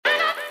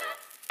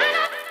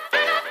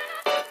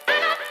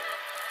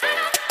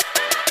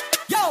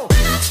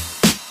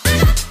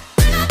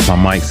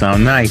My mic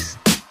sound nice.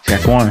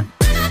 Check one.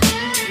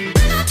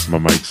 My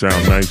mic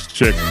sound nice.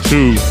 Check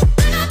two.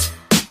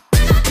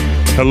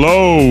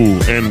 Hello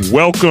and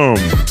welcome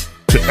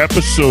to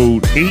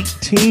episode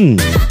 18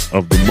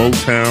 of the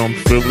Motown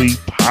Philly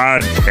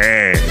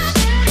podcast.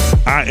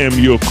 I am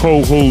your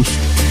co-host,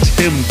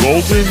 Tim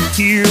Golden,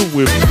 here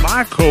with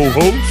my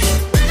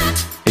co-host.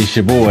 It's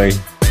your boy,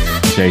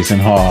 Jason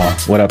Hall.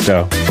 What up,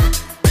 though?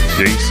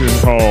 Jason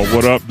Hall.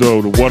 What up,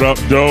 though? The what up,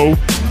 though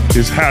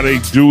is how they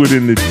do it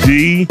in the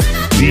D,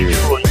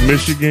 Detroit,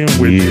 Michigan,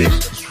 where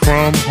Jason's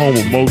from, home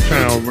of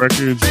Motown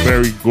Records,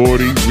 Berry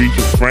Gordy,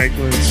 Aretha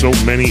Franklin, so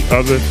many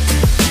other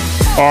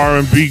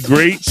R&B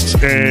greats.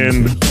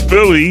 And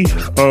Philly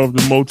of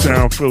the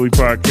Motown Philly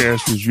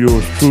podcast is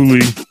yours truly,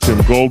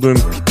 Tim Golden,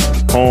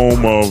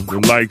 home of the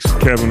likes of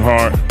Kevin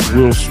Hart,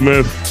 Will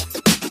Smith,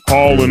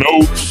 Hall &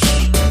 Oates,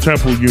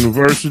 Temple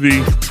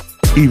University.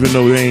 Even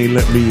though they ain't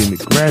let me in the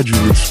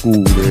graduate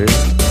school there,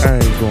 I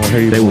ain't gonna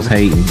hate. They was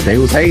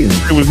hating.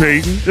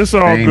 It's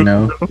all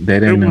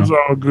good. It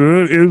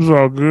was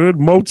all good.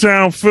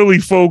 Motown Philly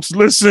folks,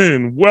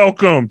 listen.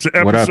 Welcome to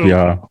episode what up,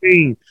 y'all?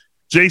 18.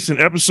 Jason,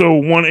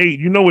 episode 18.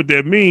 You know what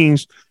that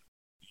means?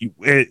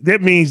 That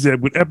means that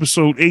with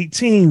episode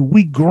 18,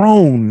 we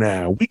grown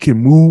now. We can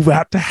move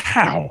out the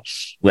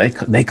house.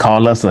 They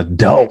call us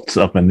adults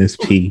up in this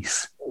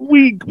piece.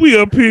 We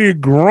up here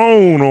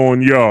grown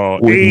on y'all.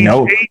 With age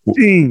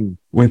 18.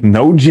 With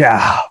no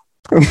job.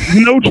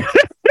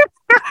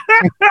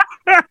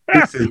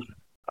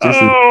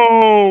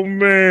 Oh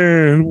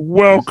man.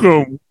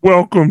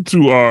 Welcome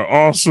to our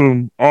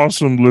awesome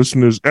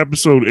listeners.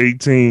 Episode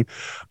 18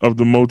 of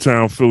the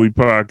Motown Philly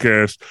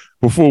podcast.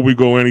 Before we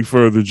go any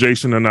further,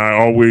 Jason and I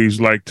always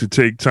like to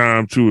take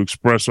time to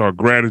express our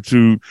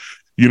gratitude.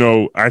 You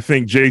know, I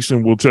think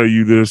Jason will tell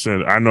you this,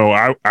 and I know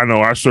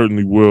I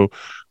certainly will.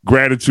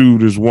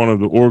 Gratitude is one of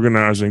the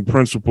organizing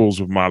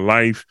principles of my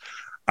life.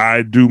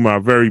 I do my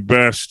very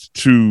best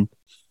to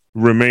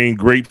remain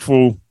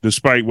grateful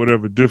despite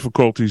whatever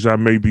difficulties I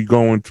may be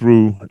going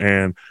through.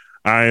 And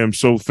I am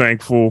so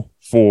thankful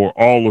for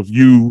all of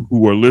you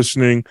who are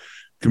listening.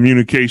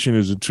 Communication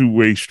is a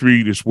two-way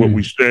street. It's what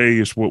we say.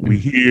 It's what we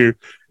hear.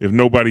 If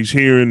nobody's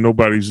hearing,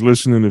 nobody's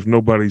listening. If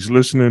nobody's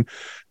listening,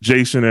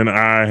 Jason and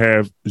I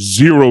have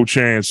zero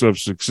chance of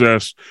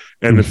success.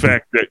 And the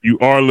fact that you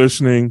are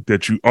listening,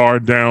 that you are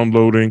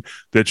downloading,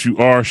 that you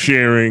are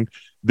sharing,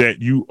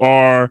 that you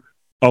are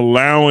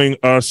allowing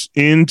us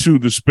into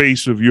the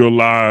space of your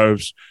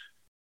lives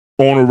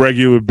on a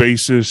regular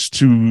basis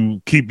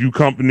to keep you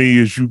company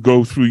as you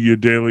go through your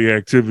daily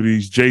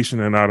activities.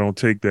 Jason and I don't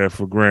take that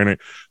for granted.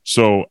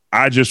 So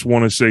I just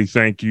want to say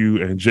thank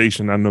you. And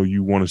Jason, I know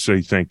you want to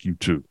say thank you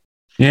too.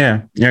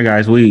 Yeah,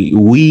 guys,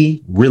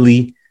 we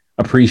really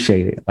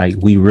appreciate it. Like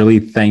we really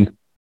thank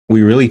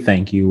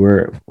you.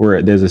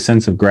 We're there's a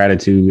sense of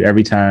gratitude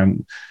every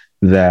time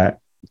that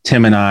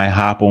Tim and I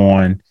hop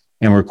on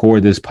and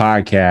record this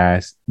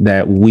podcast,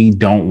 that we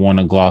don't want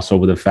to gloss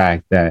over the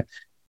fact that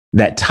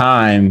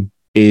time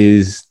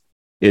is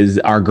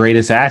our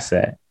greatest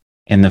asset.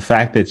 And the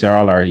fact that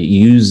y'all are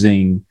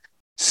using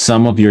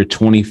some of your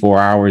 24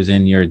 hours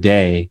in your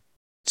day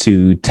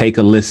to take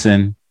a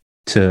listen,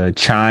 to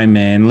chime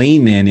in,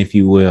 lean in, if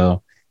you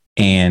will,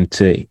 and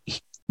to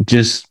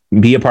just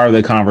be a part of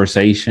the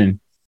conversation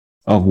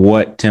of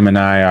what Tim and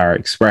I are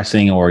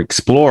expressing or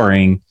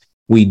exploring.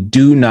 We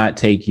do not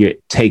take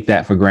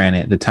that for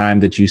granted. The time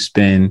that you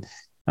spend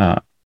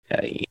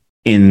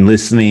in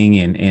listening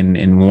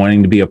and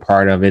wanting to be a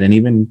part of it, and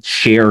even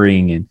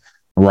sharing and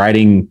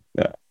writing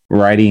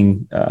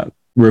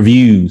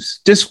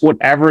reviews, just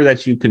whatever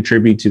that you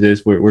contribute to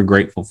this, we're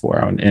grateful for.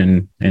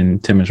 And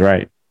Tim is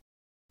right.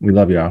 We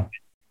love y'all.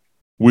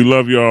 We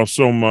love y'all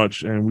so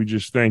much, and we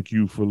just thank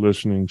you for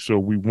listening. So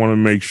we want to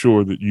make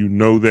sure that you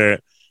know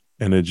that,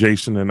 and that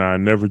Jason and I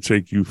never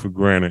take you for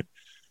granted.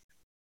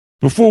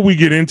 Before we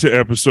get into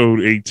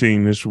episode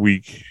 18 this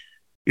week,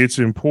 it's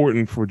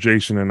important for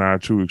Jason and I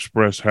to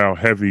express how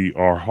heavy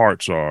our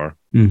hearts are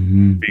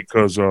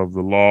because of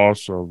the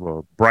loss of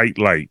a bright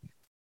light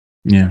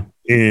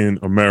in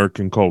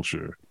American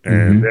culture.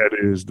 And that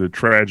is the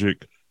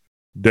tragic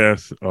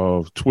death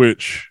of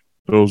Twitch.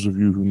 Those of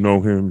you who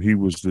know him, he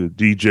was the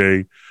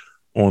DJ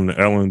on the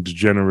Ellen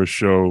DeGeneres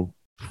show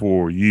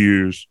for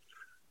years,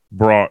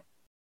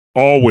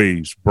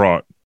 always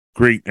brought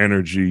great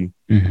energy,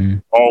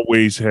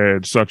 always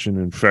had such an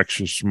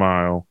infectious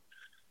smile.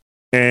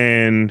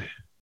 And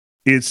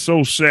it's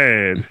so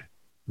sad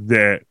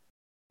that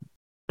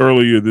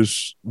earlier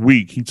this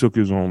week he took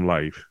his own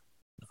life.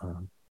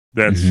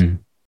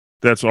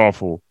 That's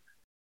awful.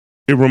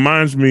 It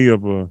reminds me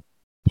of a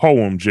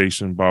poem,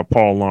 Jason, by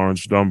Paul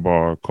Laurence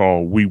Dunbar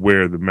called "We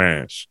Wear the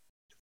Mask."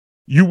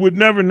 You would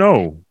never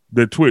know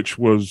that Twitch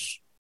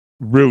was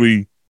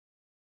really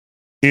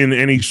in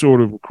any sort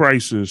of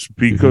crisis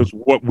because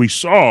what we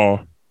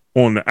saw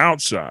on the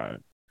outside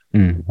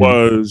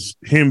was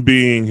him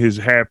being his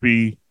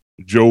happy,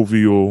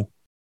 jovial,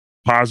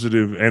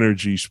 positive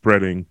energy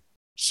spreading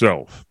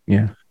self.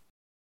 Yeah.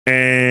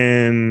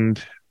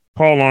 And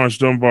Paul Laurence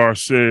Dunbar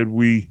said,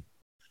 we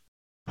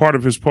part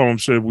of his poem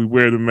said, "We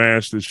wear the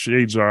mask that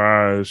shades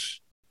our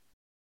eyes.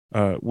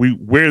 We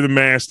wear the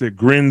mask that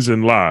grins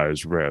and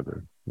lies,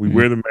 rather. We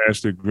wear the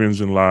mask that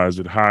grins and lies,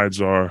 that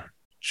hides our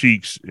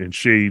cheeks and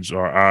shades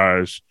our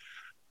eyes.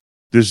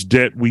 This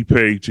debt we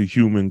pay to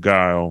human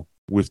guile,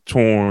 with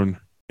torn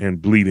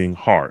and bleeding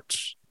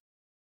hearts,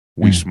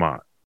 we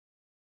smile."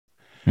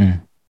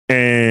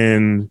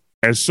 And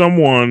as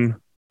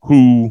someone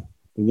who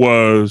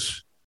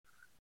was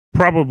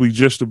probably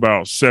just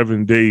about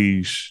 7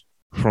 days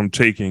from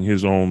taking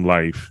his own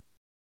life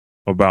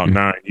about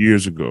 9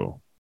 years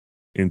ago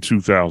in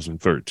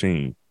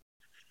 2013,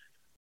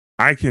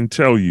 I can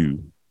tell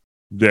you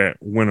that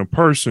when a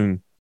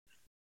person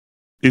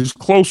is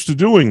close to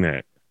doing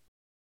that,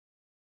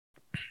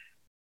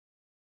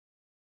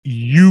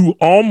 you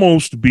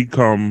almost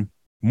become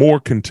more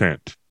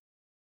content.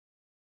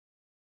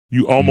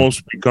 You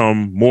almost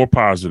become more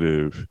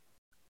positive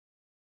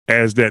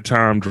as that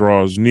time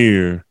draws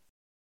near,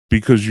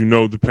 because you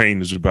know the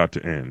pain is about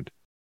to end.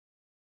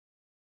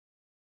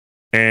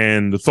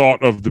 And the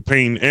thought of the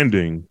pain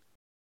ending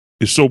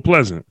is so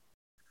pleasant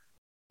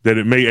that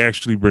it may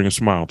actually bring a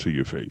smile to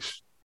your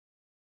face.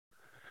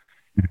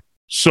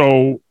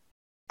 So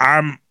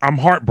I'm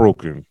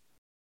heartbroken.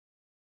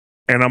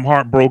 And I'm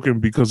heartbroken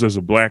because as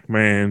a Black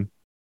man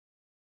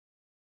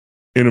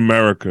in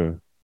America,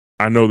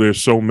 I know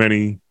there's so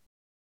many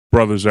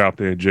brothers out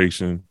there,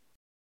 Jason,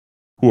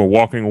 who are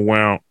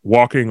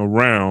walking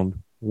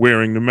around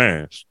wearing the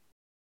mask.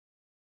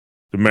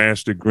 The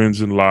mask that grins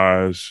and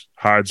lies,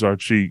 hides our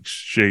cheeks,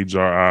 shades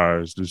our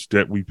eyes, this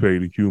debt we pay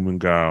to human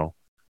guile,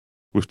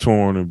 with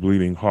torn and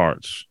bleeding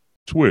hearts.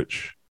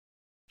 Twitch,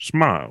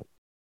 smile.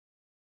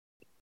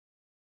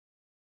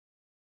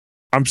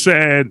 I'm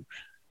sad.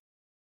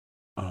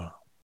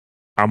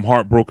 I'm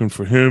heartbroken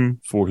for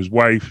him, for his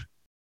wife,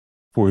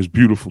 for his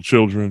beautiful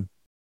children.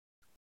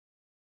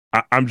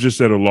 I'm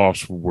just at a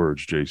loss for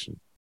words, Jason.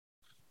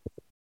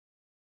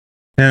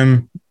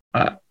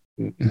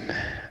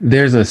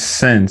 There's a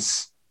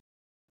sense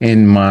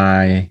in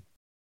my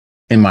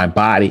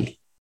body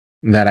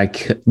that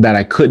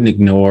I couldn't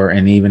ignore,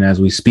 and even as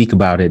we speak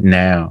about it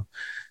now,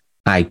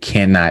 I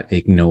cannot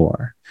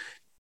ignore.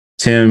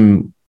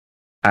 Tim,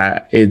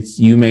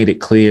 you made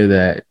it clear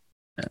that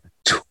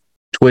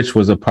Twitch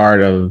was a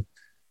part of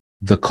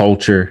the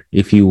culture,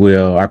 if you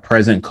will, our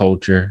present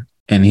culture,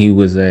 and he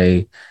was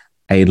a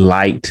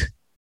light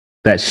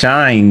that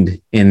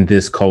shined in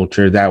this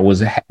culture that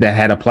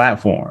had a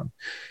platform.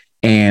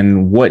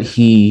 And what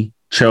he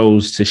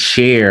chose to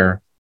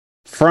share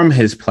from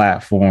his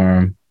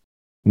platform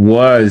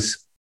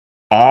was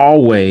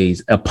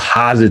always a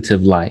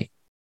positive light.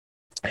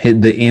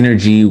 The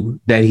energy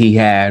that he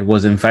had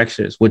was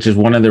infectious, which is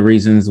one of the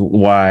reasons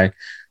why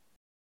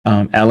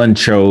Ellen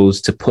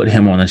chose to put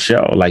him on the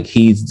show. Like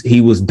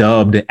he was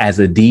dubbed as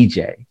a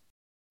DJ,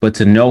 but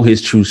to know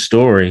his true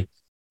story,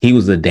 he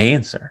was a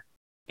dancer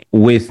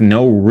with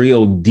no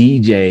real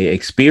DJ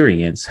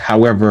experience.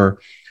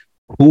 However,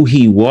 who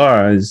he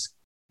was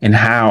and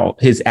how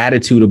his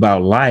attitude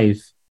about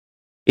life,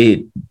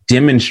 it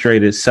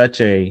demonstrated such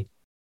a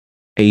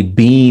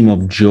beam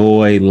of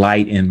joy,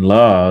 light, and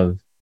love.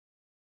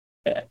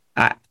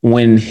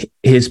 When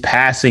his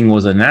passing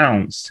was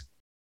announced,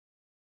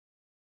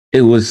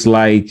 it was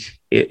like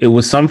it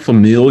was some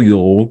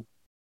familial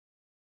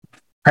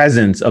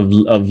presence of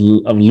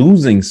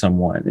losing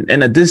someone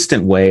in a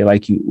distant way,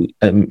 like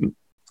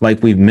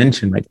we've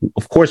mentioned. Like,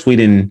 of course, we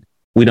don't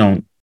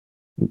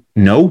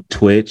know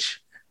Twitch,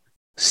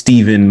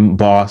 Stephen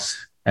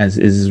Boss, as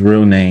is his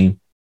real name,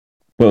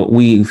 but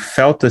we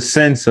felt a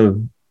sense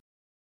of,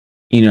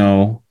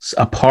 a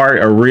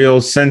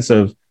real sense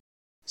of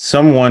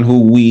someone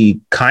who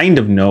we kind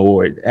of know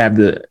or had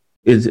to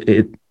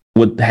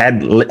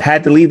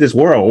leave this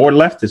world or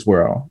left this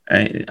world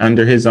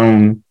under his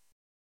own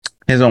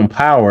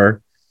power.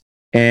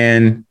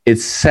 And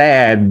it's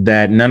sad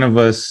that none of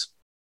us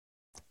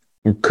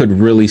could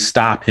really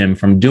stop him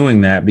from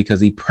doing that, because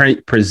he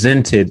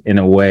presented in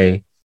a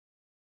way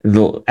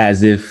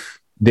as if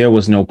there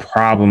was no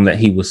problem that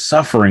he was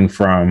suffering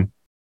from.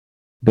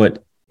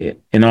 But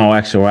in all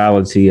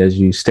actuality, as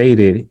you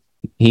stated,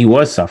 he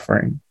was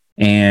suffering.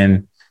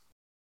 And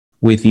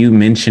with you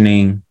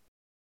mentioning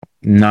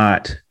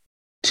not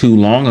too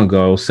long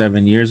ago,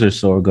 7 years or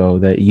so ago,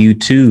 that you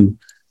too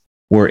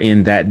were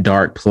in that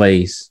dark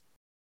place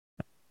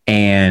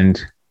and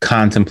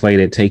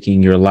contemplated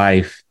taking your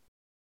life,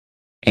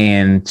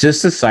 and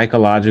just a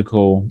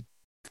psychological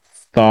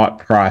thought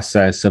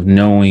process of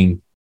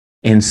knowing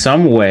in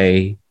some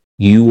way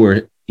you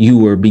were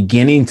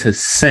beginning to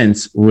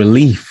sense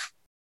relief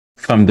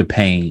from the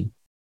pain,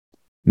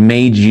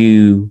 made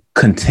you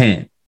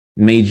content,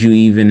 made you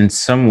even in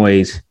some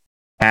ways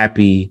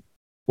happy,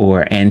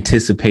 or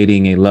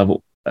anticipating a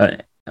level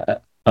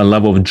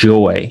of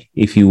joy,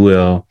 if you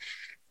will,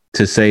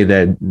 to say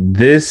that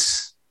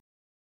this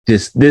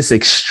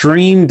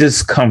extreme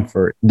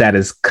discomfort that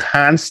is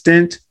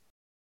constant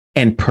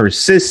and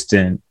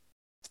persistent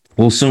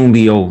will soon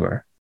be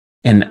over.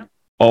 And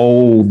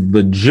oh,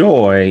 the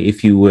joy,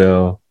 if you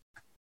will,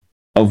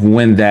 of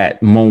when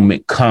that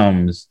moment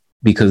comes,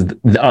 because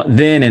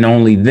then and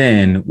only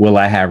then will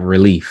I have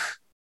relief.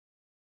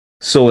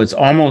 So it's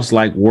almost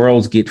like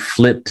worlds get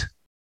flipped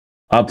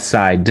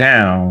upside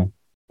down,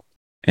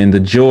 and the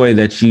joy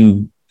that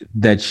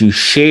you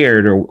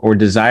shared or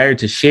desired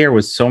to share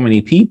with so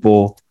many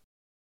people,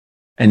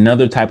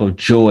 another type of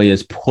joy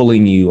is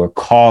pulling you or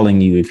calling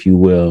you, if you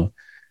will,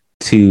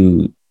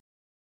 to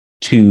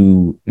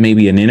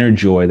maybe an inner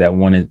joy that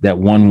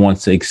one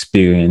wants to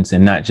experience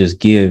and not just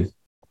give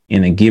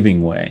in a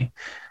giving way.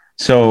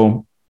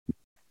 So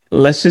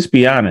let's just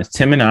be honest.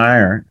 Tim and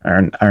I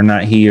are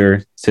not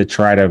here to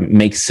try to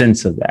make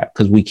sense of that,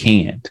 because we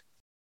can't.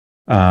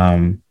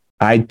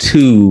 I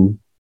too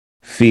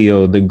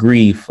feel the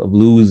grief of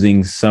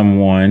losing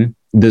someone,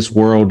 this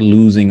world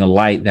losing a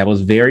light that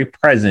was very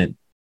present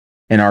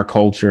in our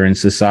culture and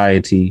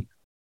society,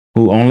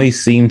 who only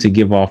seemed to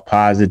give off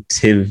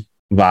positive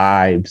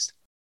vibes.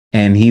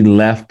 And he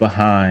left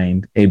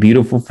behind a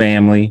beautiful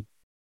family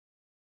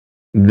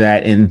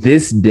that in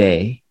this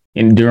day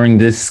and during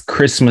this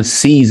Christmas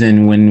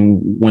season,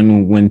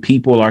 when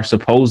people are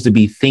supposed to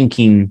be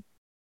thinking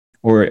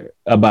or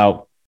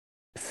about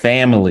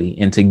family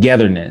and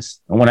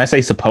togetherness. And when I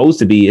say supposed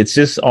to be, it's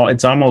to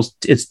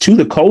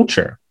the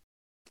culture.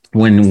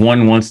 When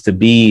one wants to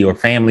be, or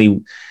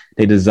family,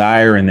 they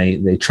desire and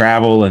they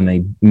travel and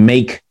they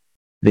make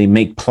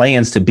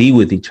plans to be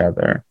with each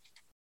other.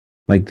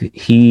 Like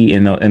he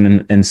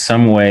in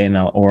some way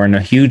or in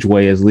a huge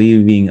way is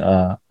leaving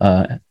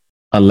a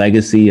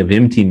legacy of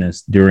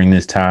emptiness during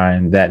this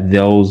time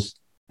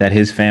that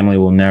his family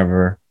will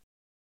never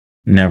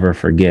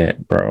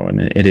forget, bro.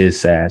 And it is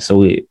sad.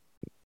 So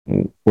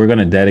we're going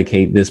to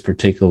dedicate this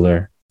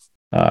particular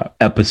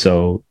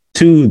episode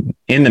in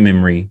the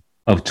memory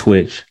of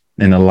Twitch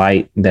and the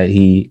light that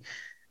he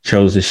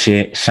chose to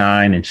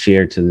shine and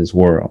share to this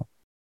world.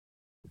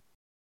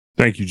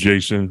 Thank you,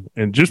 Jason.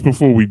 And just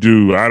before we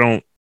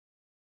do,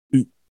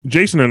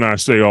 Jason and I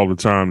say all the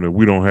time that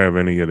we don't have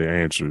any of the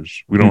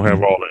answers. We don't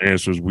have all the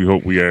answers. We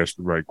hope we ask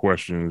the right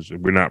questions.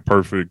 We're not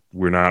perfect.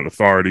 We're not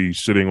authority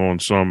sitting on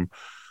some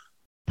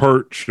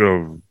perch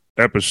of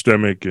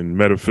epistemic and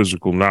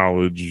metaphysical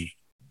knowledge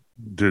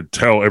to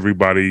tell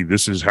everybody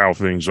this is how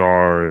things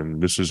are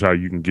and this is how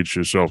you can get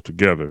yourself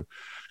together.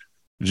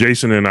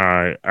 Jason and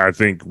I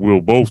think we'll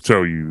both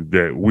tell you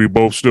that we're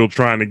both still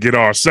trying to get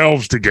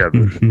ourselves together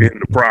in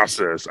the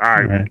process.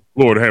 Right.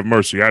 Lord have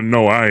mercy, I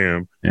know I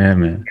am. Yeah,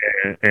 man.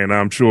 And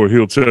I'm sure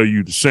he'll tell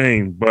you the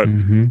same. But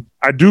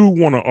I do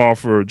want to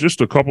offer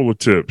just a couple of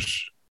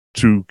tips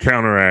to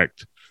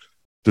counteract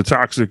the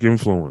toxic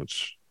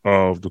influence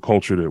of the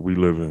culture that we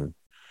live in.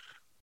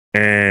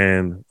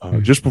 And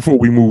just before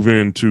we move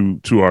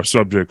into our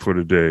subject for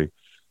today,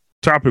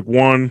 topic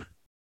one,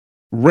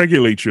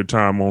 regulate your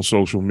time on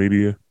social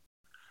media.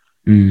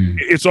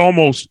 It's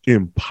almost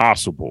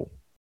impossible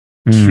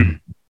to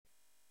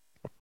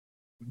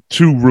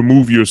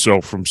remove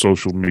yourself from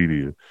social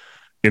media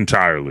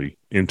entirely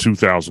in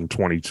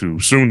 2022,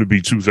 soon to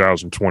be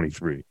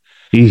 2023.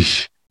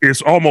 Eesh.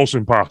 It's almost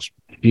impossible.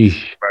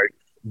 Eesh. Right?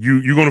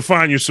 You're going to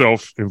find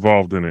yourself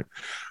involved in it.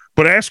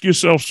 But ask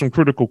yourself some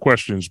critical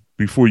questions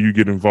before you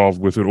get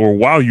involved with it or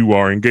while you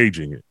are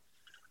engaging it.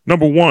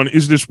 Number one,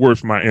 is this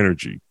worth my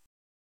energy?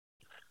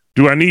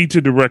 Do I need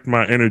to direct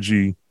my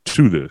energy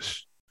to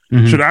this?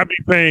 Should I be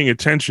paying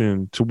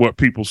attention to what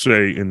people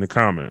say in the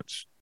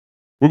comments?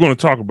 We're going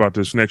to talk about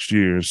this next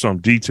year in some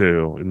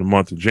detail in the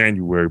month of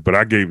January, but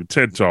I gave a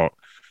TED Talk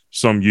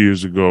some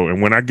years ago.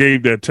 And when I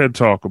gave that TED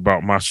Talk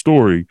about my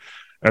story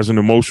as a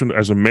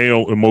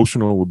male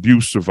emotional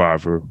abuse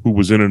survivor who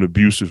was in an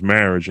abusive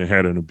marriage and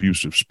had an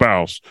abusive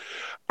spouse,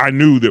 I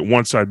knew that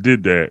once I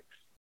did that,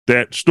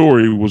 that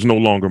story was no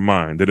longer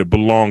mine, that it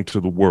belonged to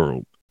the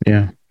world.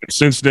 Yeah.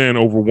 Since then,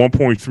 over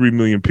 1.3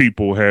 million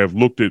people have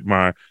looked at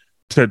my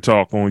TED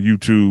Talk on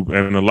YouTube,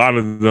 and a lot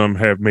of them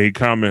have made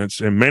comments,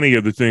 and many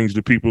of the things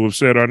that people have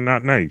said are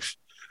not nice.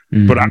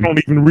 But I don't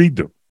even read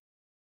them.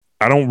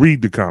 I don't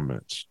read the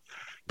comments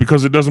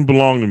because it doesn't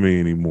belong to me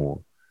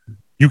anymore.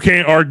 You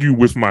can't argue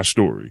with my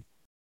story,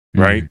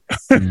 right?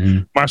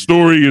 My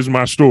story is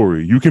my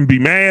story. You can be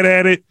mad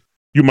at it.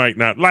 You might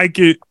not like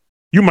it.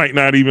 You might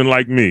not even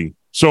like me.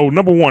 So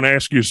number one,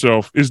 ask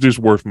yourself, is this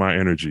worth my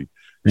energy?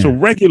 So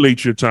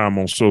regulate your time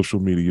on social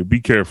media.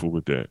 Be careful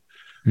with that.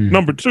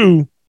 Number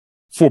two,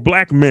 for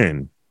Black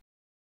men,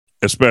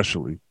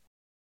 especially,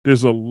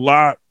 there's a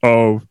lot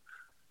of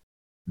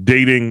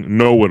dating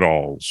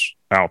know-it-alls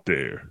out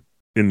there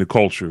in the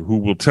culture who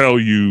will tell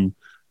you,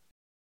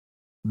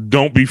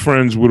 don't be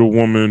friends with a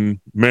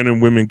woman. Men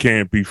and women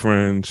can't be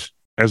friends.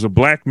 As a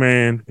Black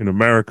man in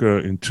America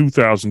in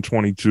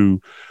 2022,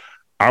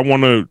 I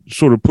want to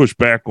sort of push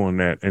back on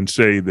that and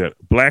say that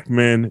Black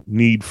men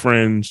need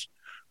friends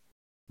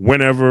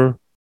whenever,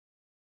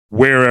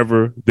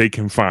 wherever they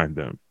can find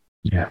them.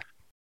 Yeah.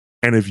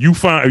 And if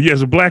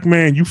as a Black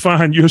man, you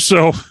find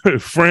yourself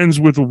friends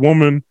with a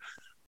woman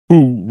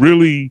who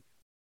really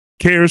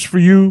cares for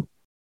you,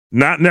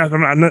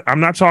 I'm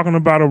not talking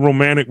about a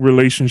romantic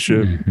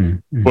relationship,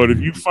 but if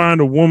Mm-hmm. you find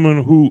a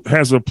woman who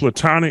has a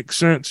platonic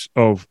sense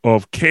of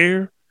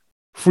care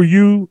for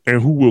you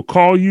and who will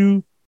call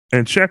you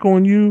and check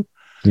on you,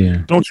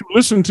 Yeah. don't you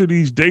listen to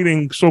these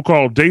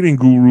so-called dating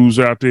gurus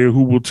out there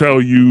who will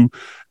tell you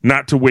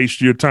not to waste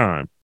your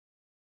time.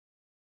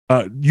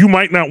 You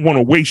might not want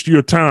to waste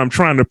your time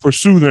trying to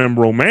pursue them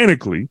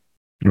romantically.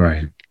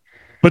 Right.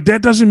 But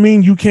that doesn't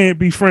mean you can't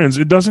be friends.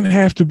 It doesn't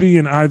have to be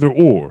an either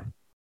or.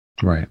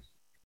 Right.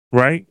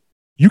 Right.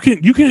 You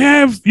can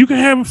have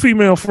a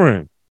female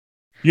friend.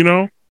 You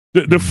know,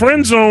 the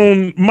friend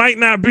zone might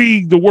not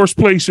be the worst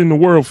place in the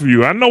world for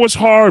you. I know it's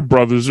hard,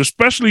 brothers,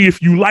 especially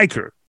if you like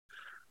her.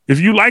 If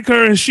you like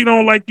her and she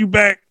don't like you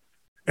back,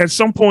 at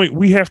some point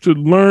we have to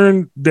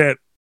learn that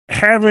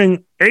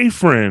having a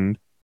friend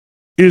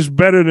is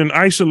better than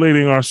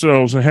isolating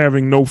ourselves and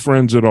having no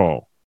friends at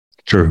all.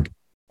 True.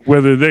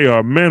 Whether they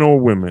are men or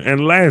women.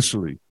 And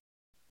lastly,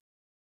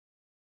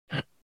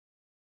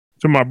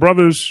 to my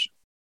brothers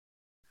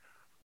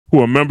who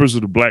are members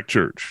of the Black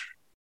church,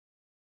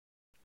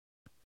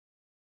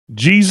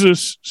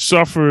 Jesus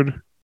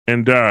suffered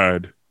and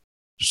died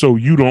so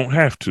you don't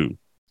have to.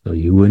 So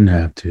you wouldn't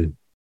have to.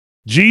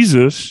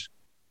 Jesus,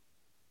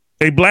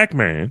 a Black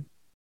man,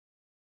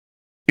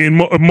 in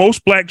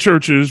most Black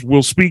churches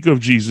will speak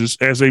of Jesus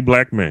as a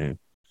Black man.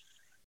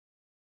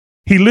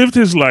 He lived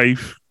his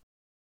life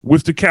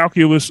with the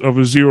calculus of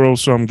a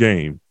zero-sum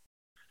game.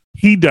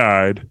 He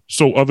died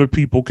so other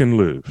people can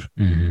live.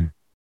 Mm-hmm.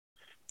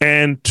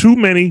 And too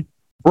many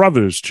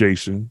brothers,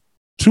 Jason,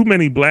 too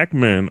many Black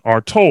men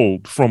are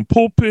told from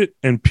pulpit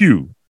and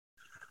pew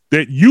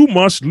that you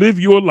must live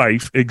your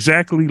life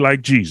exactly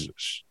like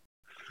Jesus,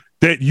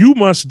 that you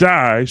must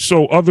die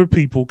so other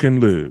people can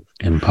live.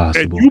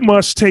 Impossible. And you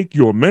must take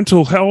your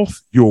mental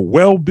health, your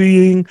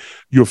well-being,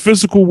 your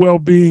physical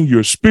well-being,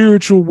 your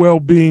spiritual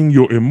well-being,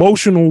 your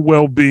emotional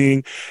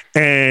well-being,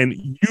 and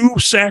you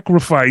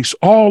sacrifice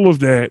all of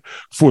that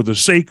for the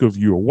sake of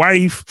your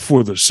wife,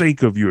 for the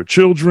sake of your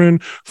children,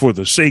 for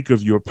the sake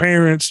of your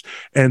parents.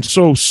 And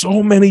so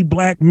many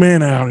Black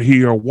men out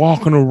here are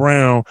walking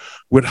around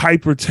with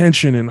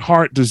hypertension and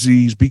heart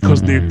disease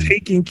because they're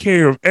taking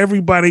care of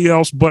everybody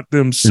else but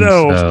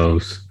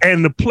themselves.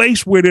 And the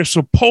place where they're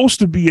supposed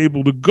to be able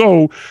to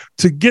go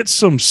to get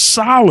some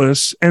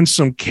solace and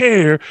some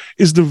care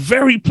is the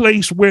very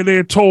place where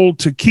they're told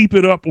to keep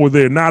it up or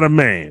they're not a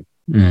man.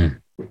 And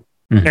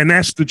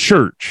that's the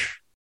church.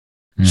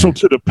 So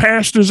to the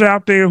pastors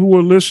out there who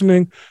are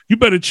listening, you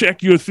better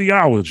check your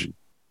theology.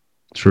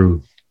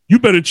 True. You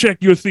better check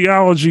your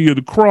theology of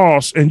the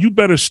cross, and you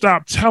better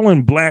stop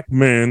telling Black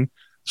men,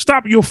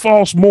 stop your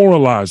false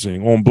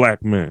moralizing on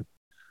Black men.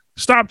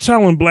 Stop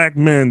telling Black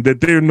men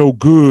that they're no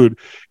good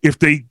if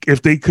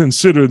they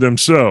consider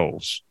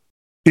themselves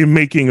in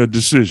making a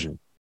decision.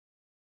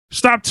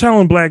 Stop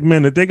telling Black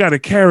men that they got to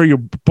carry a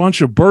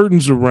bunch of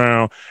burdens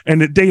around and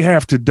that they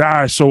have to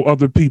die so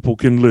other people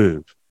can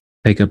live.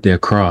 Take up their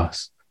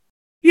cross.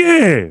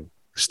 Yeah.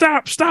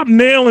 Stop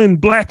nailing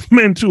Black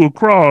men to a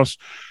cross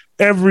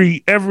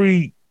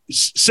every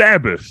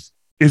Sabbath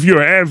if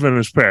you're an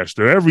Adventist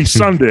pastor, every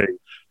Sunday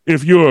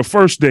if you're a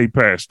First Day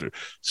pastor.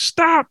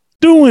 Stop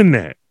doing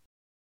that.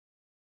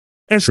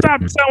 And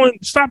stop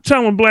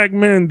telling Black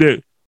men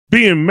that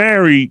being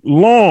married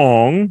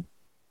long,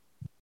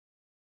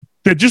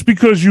 that just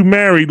because you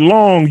married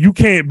long, you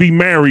can't be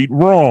married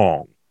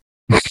wrong.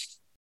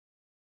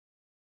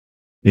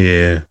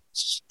 Yeah.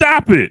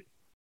 Stop it.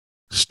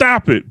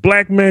 Stop it.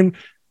 Black men,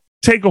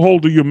 take a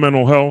hold of your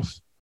mental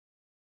health.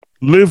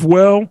 Live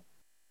well.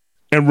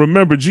 And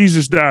remember,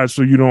 Jesus died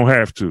so you don't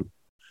have to.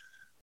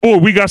 Oh,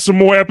 we got some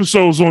more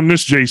episodes on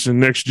this, Jason,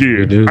 next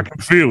year. I can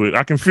feel it.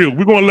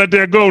 We're going to let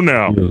that go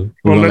now. We're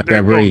going to let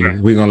that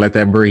breathe. We're going to let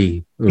that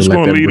breathe. We're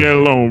going to leave that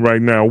alone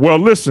right now. Well,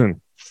 listen,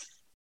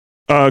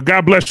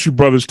 God bless you,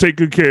 brothers. Take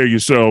good care of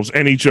yourselves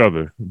and each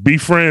other. Be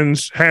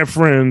friends, have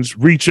friends,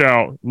 reach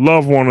out,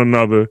 love one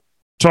another,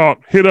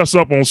 talk, hit us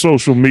up on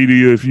social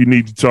media if you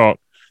need to talk.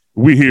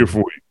 We're here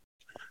for you.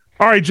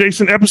 All right,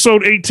 Jason,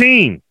 episode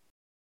 18.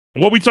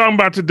 What we talking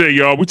about today,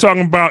 y'all? We're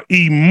talking about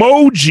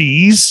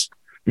emojis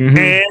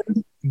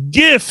and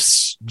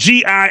gifts.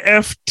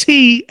 GIFTS.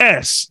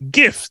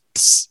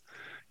 Gifts.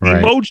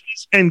 Right.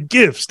 Emojis and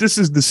gifts. This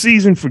is the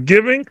season for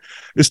giving.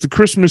 It's the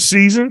Christmas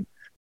season.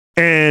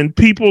 And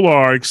people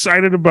are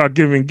excited about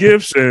giving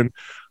gifts. And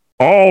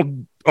all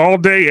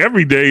day,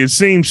 every day, it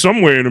seems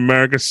somewhere in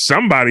America,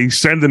 somebody's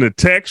sending a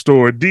text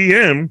or a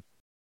DM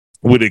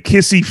with a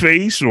kissy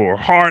face or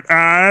heart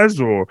eyes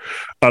or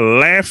a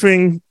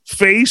laughing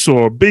face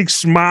or a big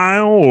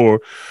smile or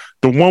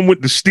the one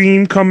with the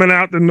steam coming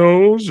out the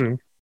nose. And,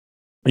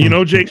 you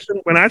know,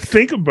 Jason, when I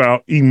think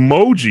about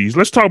emojis,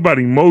 let's talk about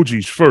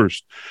emojis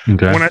first.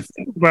 Okay. When I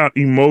think about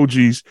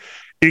emojis,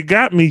 it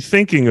got me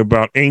thinking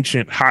about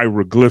ancient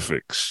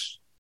hieroglyphics.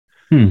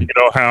 You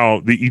know,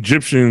 how the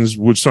Egyptians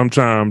would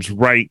sometimes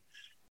write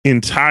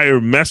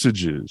entire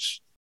messages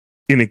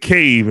in a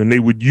cave, and they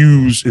would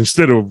use,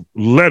 instead of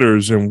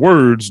letters and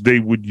words, they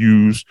would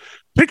use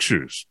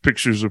pictures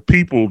of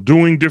people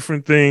doing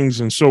different things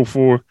and so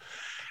forth.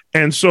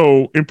 And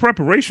so in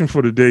preparation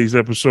for today's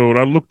episode,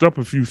 I looked up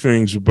a few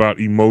things about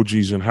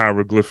emojis and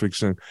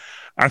hieroglyphics. And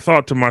I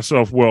thought to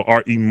myself, well,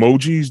 are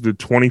emojis the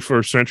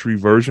 21st century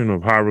version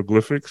of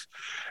hieroglyphics?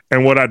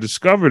 And what I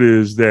discovered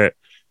is that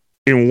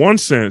in one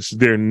sense,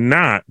 they're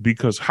not,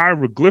 because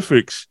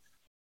hieroglyphics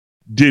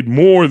did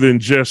more than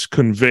just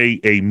convey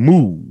a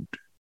mood.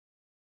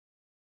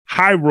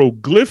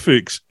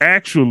 Hieroglyphics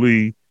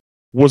actually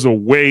was a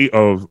way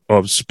of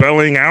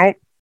spelling out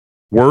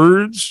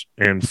words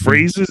and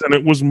phrases, and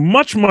it was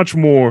much, much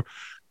more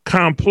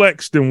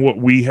complex than what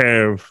we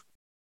have,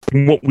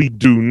 what we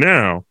do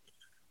now.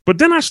 But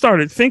then I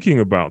started thinking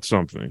about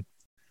something.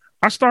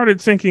 I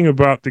started thinking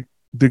about the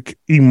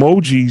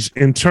emojis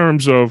in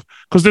terms of,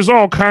 because there's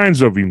all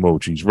kinds of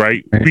emojis,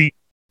 right?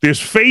 There's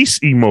face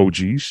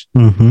emojis,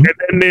 and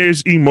then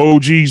there's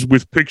emojis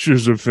with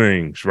pictures of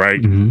things,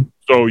 right?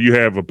 So you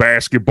have a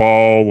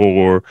basketball,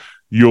 or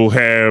you'll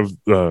have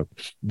the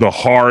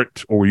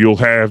heart, or you'll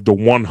have the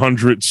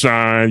 100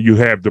 sign, you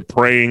have the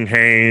praying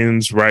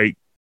hands, right?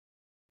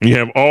 You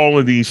have all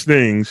of these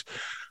things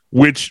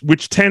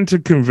which tend to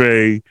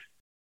convey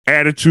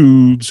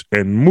attitudes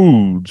and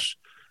moods.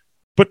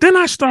 But then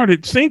I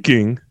started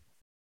thinking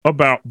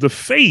about the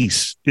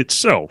face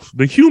itself,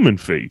 the human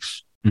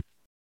face.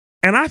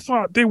 And I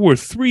thought there were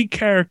three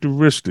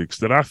characteristics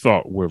that I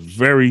thought were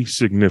very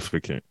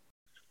significant.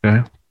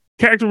 Okay.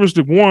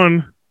 Characteristic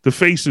one, the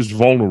face is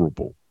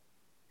vulnerable.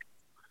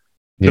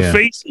 The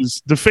face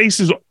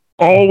is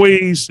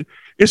always,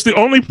 it's the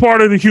only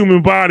part of the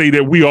human body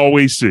that we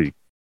always see.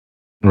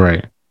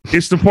 Right.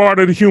 It's the part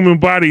of the human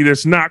body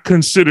that's not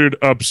considered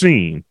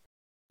obscene.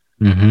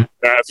 Now,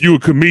 if you're a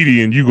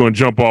comedian, you're going to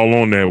jump all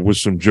on that with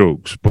some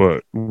jokes,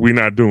 but we're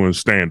not doing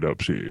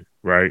stand-ups here,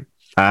 right?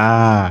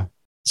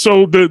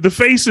 So the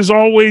face is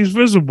always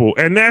visible,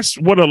 and that's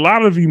what a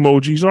lot of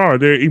emojis are.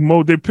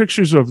 They're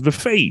pictures of the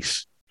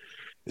face.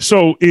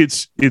 So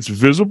it's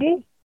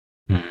visible.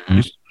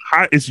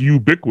 It's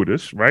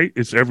ubiquitous, right?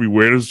 It's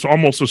everywhere. There's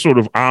almost a sort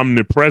of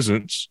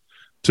omnipresence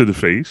to the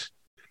face.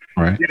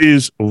 Right. It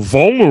is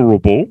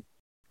vulnerable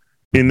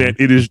in that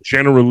it is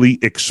generally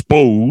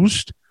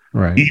exposed.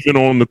 Right. Even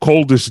on the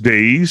coldest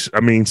days. I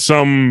mean,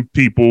 some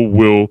people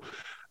will,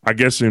 I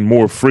guess, in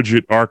more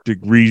frigid Arctic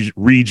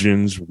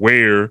regions,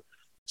 wear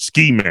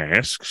ski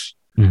masks.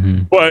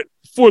 But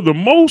for the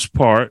most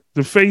part,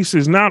 the face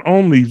is not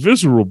only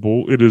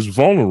visible, it is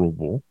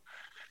vulnerable.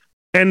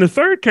 And the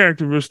third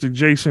characteristic,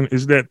 Jason,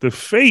 is that the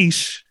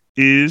face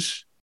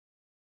is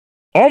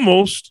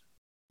almost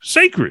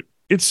sacred.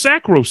 It's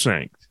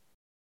sacrosanct.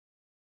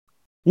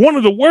 One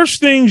of the worst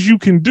things you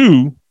can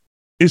do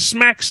is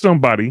smack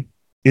somebody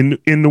in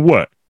the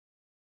what?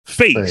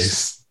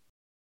 Face.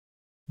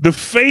 The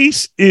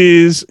face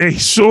is a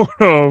sort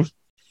of,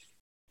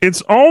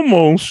 it's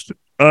almost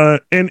an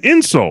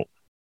insult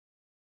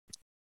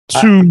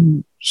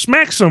to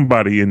smack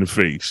somebody in the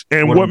face.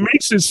 And what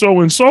makes it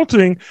so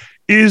insulting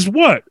is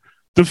what?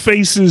 The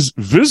face's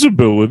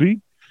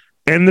visibility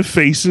and the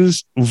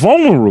face's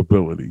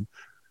vulnerability.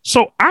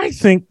 So I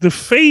think the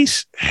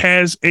face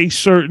has a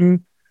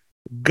certain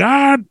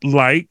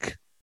godlike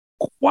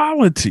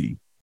quality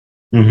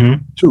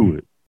to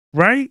it,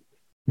 right?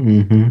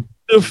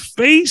 The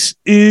face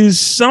is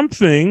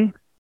something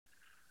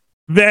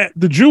that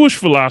the Jewish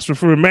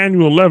philosopher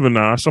Emmanuel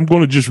Levinas, I'm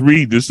going to just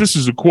read this. This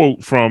is a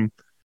quote from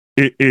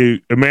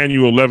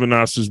Emmanuel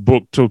Levinas's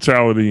book,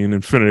 Totality and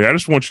Infinity. I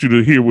just want you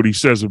to hear what he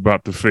says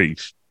about the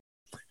face.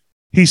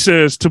 He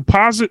says, to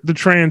posit the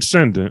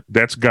transcendent,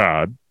 that's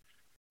God,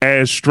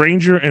 as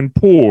stranger and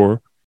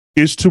poor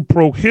is to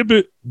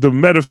prohibit the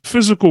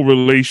metaphysical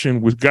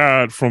relation with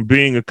God from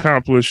being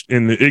accomplished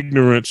in the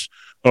ignorance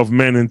of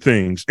men and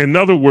things. In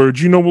other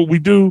words, you know what we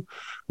do?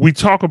 We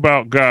talk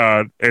about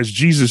God as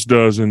Jesus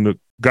does in the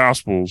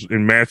Gospels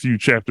in Matthew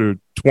chapter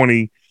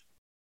 25,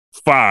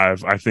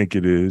 I think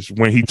it is,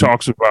 when he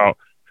talks about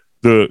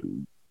the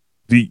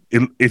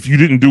if you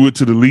didn't do it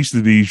to the least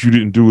of these, you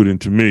didn't do it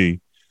unto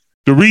me.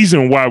 The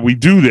reason why we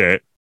do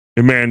that,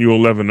 Emmanuel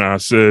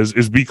Levinas says,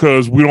 is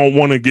because we don't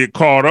want to get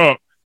caught up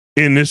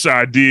in this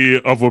idea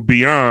of a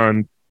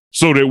beyond,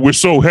 so that we're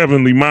so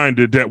heavenly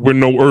minded that we're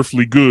no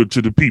earthly good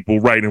to the people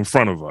right in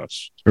front of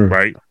us. Sure.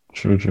 Right?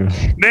 True.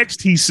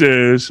 Next, he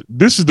says,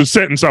 this is the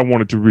sentence I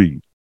wanted to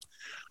read.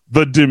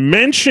 The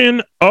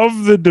dimension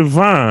of the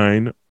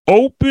divine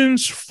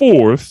opens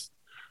forth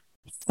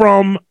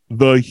from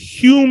the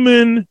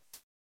human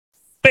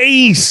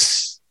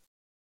face.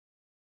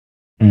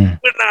 When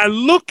I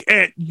look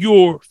at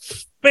your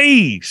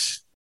face,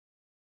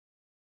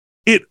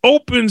 it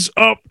opens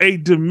up a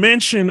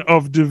dimension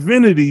of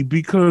divinity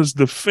because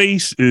the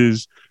face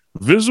is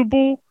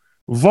visible,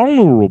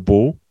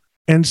 vulnerable,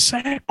 and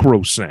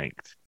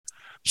sacrosanct.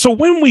 So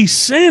when we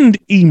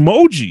send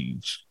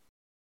emojis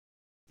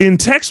in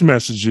text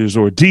messages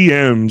or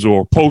DMs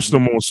or post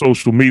them on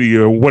social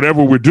media or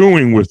whatever we're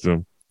doing with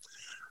them,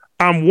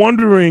 I'm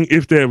wondering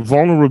if that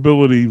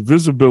vulnerability,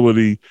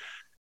 visibility,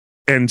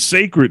 and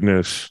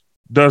sacredness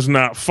does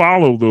not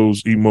follow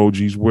those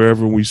emojis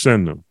wherever we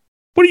send them.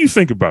 What do you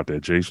think about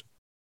that, Jason?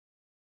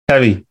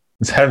 Heavy.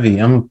 It's heavy.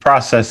 I'm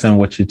processing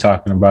what you're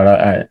talking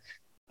about.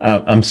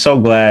 I'm so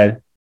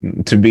glad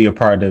to be a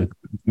part of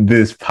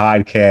this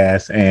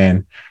podcast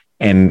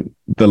and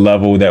the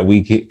level that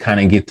we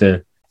get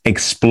to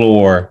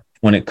explore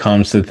when it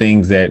comes to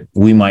things that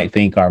we might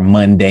think are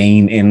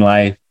mundane in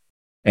life.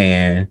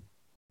 And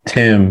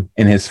Tim,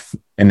 in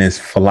his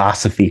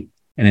philosophy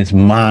and his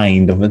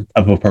mind of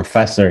a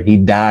professor, he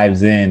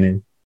dives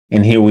in,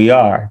 and here we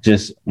are,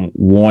 just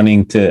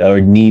wanting to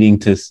or needing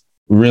to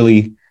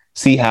really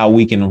see how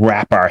we can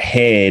wrap our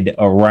head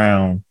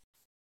around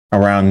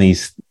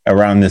this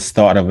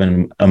thought of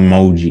an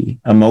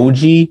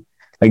emoji,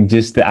 like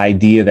just the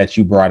idea that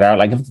you brought out.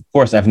 Like, of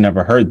course, I've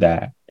never heard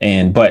that,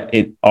 but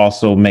it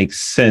also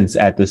makes sense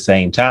at the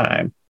same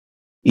time.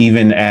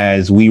 Even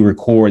as we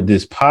record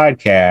this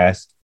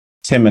podcast,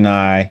 Tim and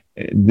I,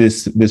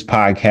 this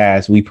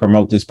podcast, we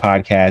promote this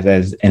podcast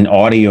as an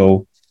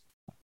audio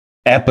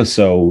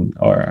episode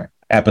or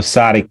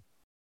episodic,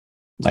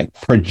 like,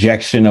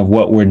 projection of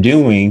what we're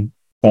doing,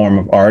 form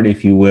of art,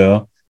 if you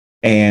will.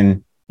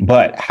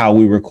 But how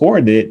we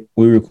record it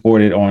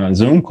on a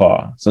Zoom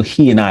call. So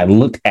he and I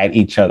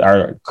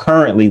are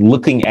currently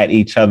looking at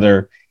each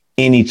other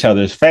in each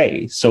other's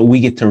face. So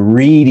we get to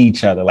read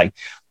each other. Like,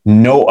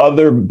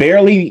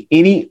 barely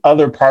any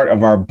other part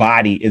of our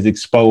body is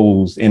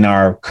exposed in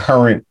our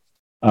current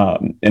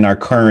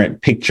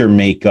picture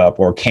makeup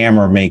or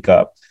camera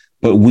makeup,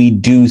 but we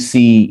do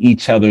see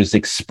each other's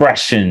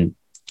expression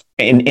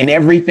in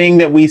everything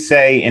that we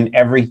say and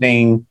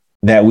everything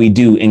that we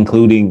do,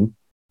 including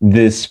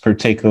this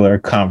particular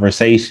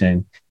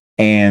conversation.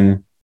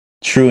 And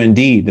true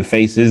indeed, the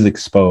face is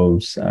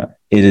exposed.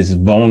 It is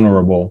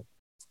vulnerable,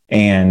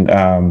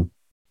 and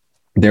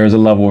there's a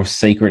level of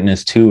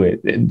sacredness to it.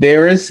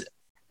 There is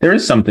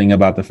something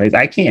about the face.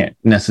 I can't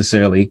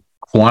necessarily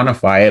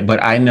quantify it,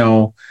 but I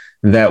know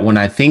that when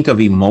I think of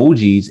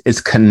emojis,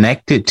 it's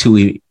connected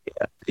to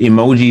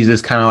emojis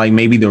is kind of like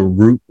maybe the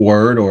root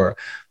word or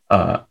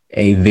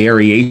a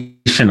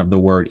variation of the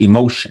word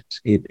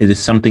emotions. It is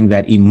something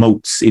that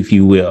emotes, if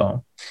you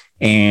will.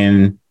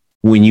 And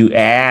when you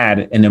add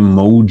an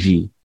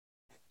emoji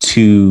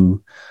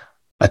to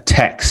a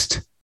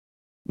text,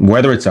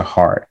 whether it's a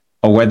heart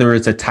or whether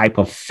it's a type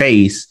of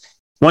face,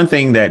 one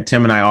thing that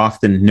Tim and I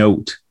often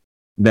note,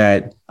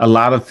 that a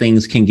lot of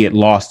things can get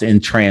lost in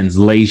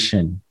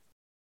translation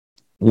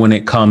when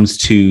it comes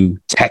to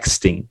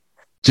texting,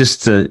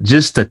 just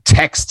the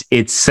text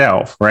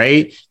itself,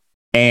 right?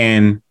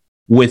 And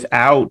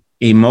without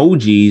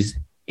emojis,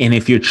 and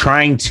if you're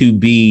trying to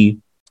be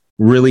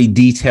really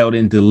detailed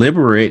and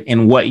deliberate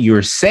in what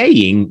you're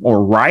saying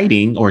or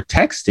writing or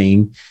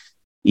texting,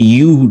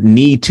 you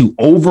need to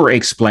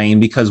over-explain,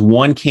 because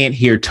one can't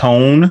hear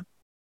tone.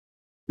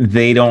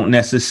 They don't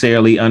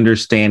necessarily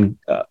understand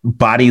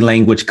body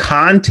language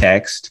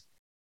context.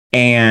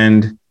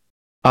 And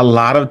a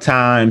lot of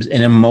times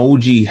an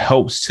emoji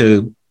helps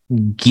to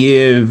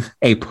give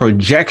a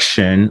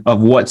projection of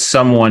what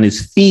someone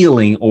is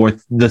feeling, or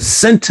the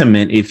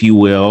sentiment, if you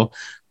will,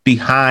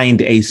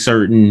 behind a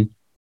certain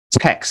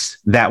text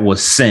that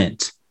was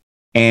sent.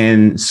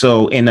 And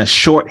so in a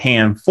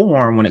shorthand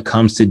form, when it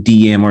comes to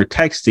DM or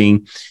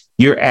texting,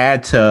 you're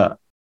able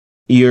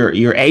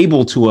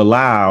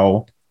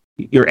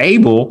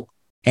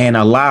and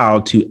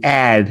allowed to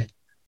add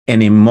an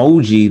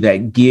emoji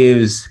that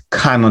gives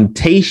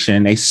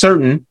connotation, a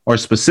certain or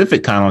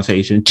specific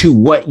connotation to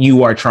what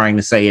you are trying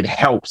to say. It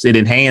helps, it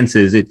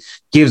enhances, it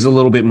gives a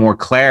little bit more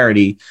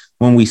clarity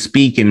when we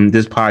speak. And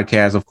this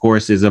podcast, of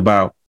course, is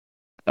about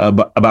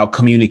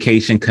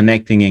communication,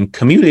 connecting, and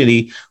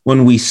community.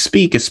 When we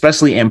speak,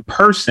 especially in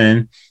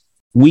person,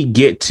 we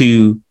get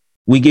to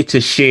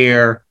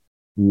share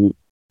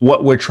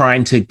what we're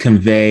trying to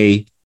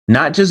convey,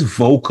 not just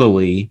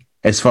vocally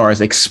as far as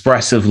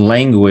expressive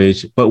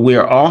language, but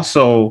we're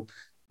also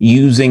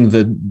using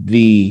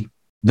the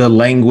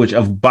language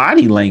of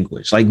body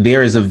language. Like,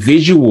 there is a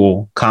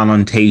visual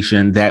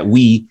connotation that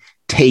we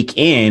take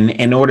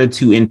in order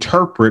to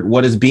interpret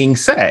what is being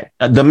said,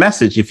 the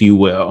message, if you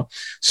will.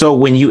 So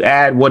when you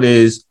add what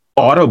is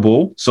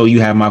audible, so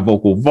you have my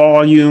vocal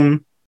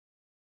volume,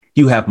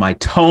 you have my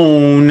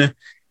tone,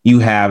 you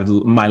have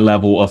my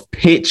level of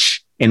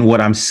pitch and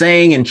what I'm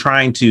saying and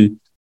trying to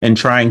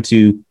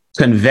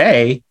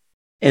convey.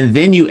 And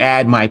then you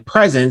add my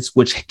presence,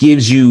 which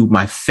gives you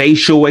my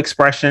facial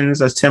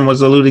expressions, as Tim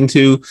was alluding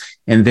to,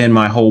 and then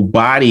my whole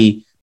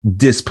body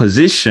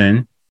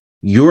disposition.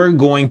 You're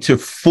going to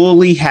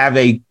fully have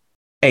a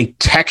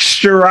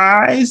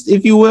texturized,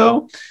 if you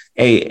will,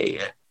 a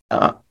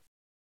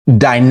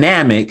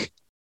dynamic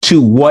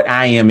to what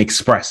I am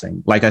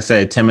expressing. Like I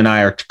said, Tim and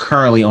I are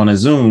currently on a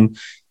Zoom,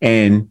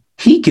 and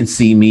he can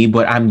see me,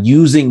 but I'm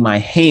using my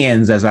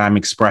hands as I'm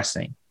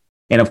expressing.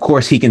 And of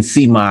course, he can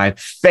see my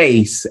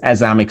face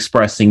as I'm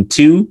expressing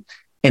too.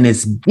 And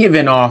it's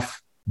giving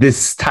off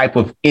this type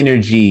of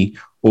energy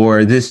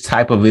or this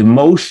type of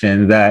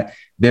emotion, that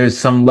there's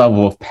some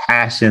level of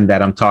passion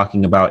that I'm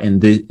talking about in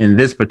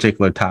this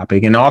particular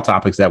topic, and all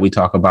topics that we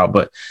talk about,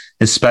 but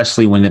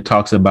especially when it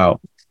talks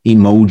about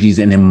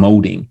emojis and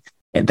emoting.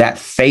 And that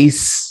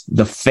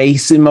the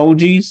face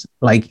emojis,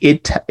 like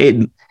it,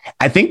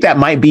 I think that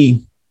might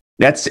be,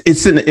 it's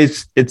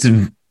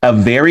a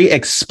very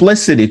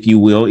explicit, if you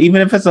will,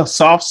 even if it's a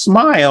soft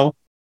smile,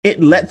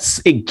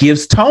 it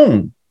gives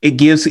tone, it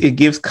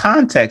gives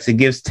context, it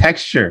gives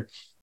texture.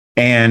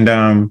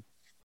 And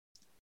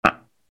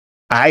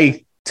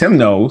Tim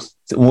knows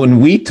when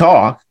we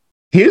talk,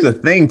 here's the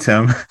thing,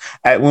 Tim,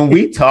 when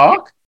we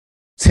talk,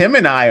 Tim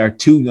and I are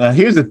two.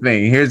 Here's the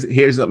thing.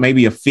 Here's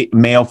maybe a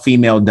male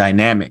female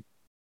dynamic.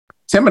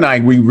 Tim and I,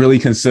 we really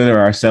consider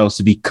ourselves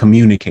to be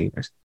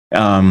communicators.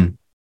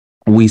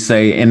 We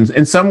say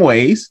in some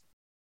ways,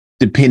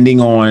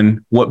 depending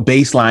on what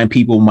baseline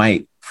people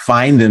might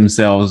find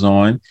themselves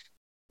on,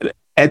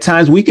 at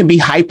times we can be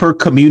hyper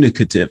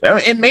communicative,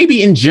 and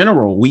maybe in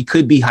general we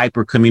could be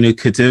hyper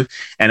communicative.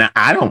 And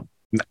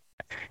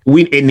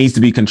it needs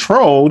to be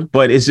controlled,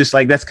 but it's just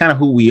like, that's kind of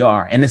who we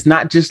are. And it's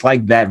not just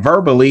like that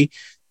verbally.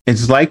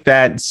 It's like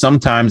that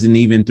sometimes, and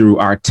even through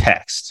our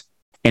text.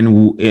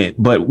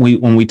 But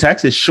when we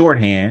text, it's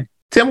shorthand.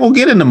 Tim will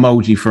get an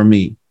emoji from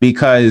me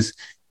because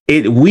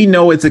we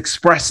know it's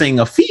expressing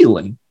a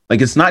feeling.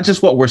 Like, it's not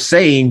just what we're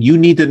saying. You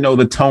need to know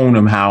the tone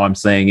of how I'm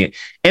saying it.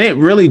 And it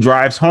really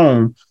drives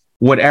home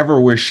whatever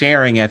we're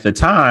sharing at the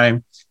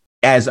time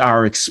as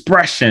our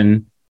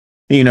expression,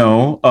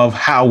 of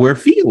how we're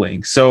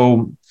feeling.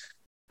 So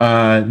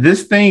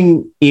this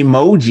thing,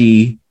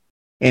 emoji,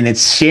 and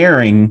its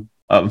sharing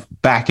of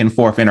back and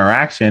forth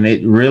interaction,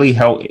 it really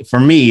helped for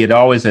me. It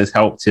always has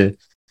helped to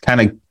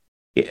kind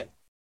of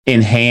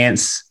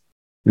enhance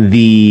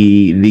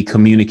the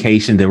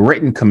communication, the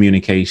written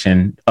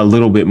communication, a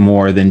little bit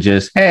more than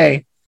just,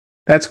 hey,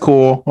 that's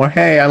cool, or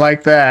hey, I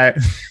like that.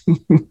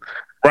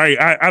 Right.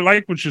 I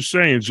like what you're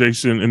saying,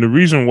 Jason. And the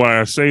reason why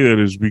I say that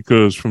is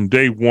because from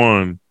day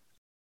one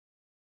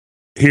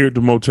here at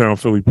the Motown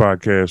Philly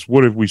podcast,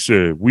 what have we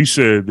said? We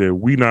said that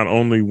we not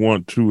only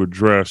want to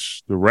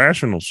address the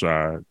rational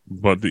side,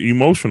 but the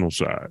emotional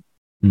side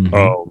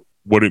of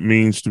what it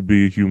means to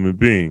be a human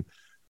being.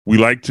 We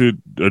like to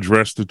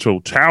address the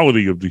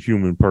totality of the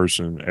human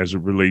person as it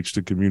relates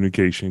to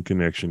communication,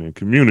 connection, and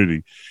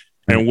community.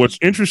 And what's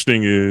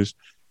interesting is,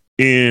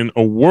 in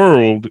a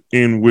world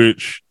in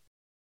which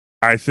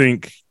I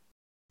think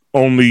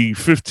only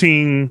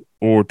 15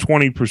 or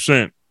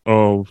 20%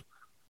 of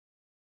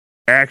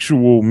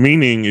actual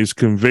meaning is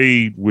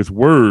conveyed with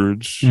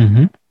words.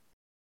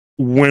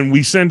 When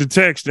we send a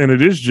text and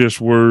it is just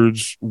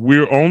words,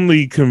 we're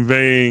only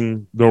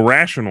conveying the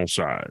rational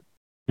side,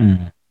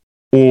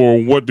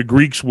 or what the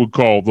Greeks would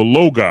call the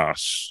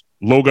logos.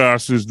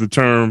 Logos is the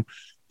term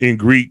in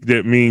Greek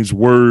that means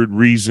word,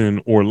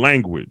 reason, or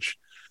language.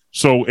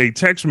 So a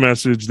text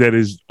message that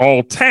is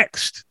all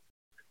text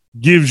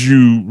gives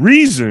you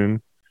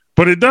reason,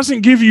 but it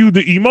doesn't give you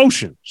the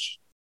emotions,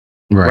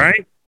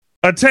 right?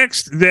 A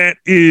text that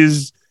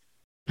is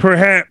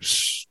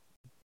perhaps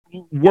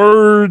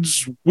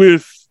words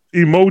with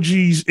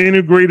emojis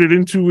integrated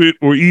into it,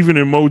 or even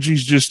emojis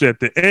just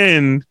at the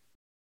end,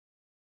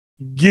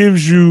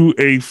 gives you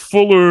a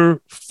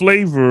fuller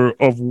flavor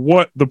of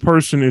what the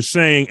person is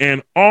saying.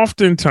 And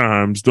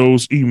oftentimes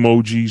those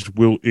emojis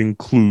will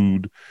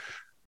include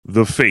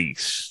the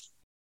face.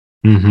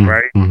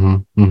 Right.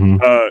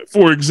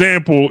 For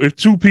example, if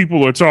two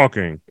people are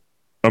talking,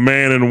 a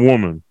man and a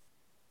woman,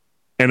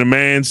 and a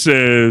man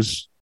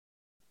says,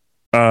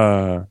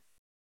 I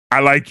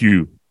like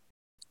you,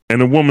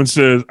 and the woman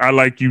says, I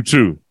like you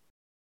too,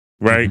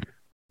 right?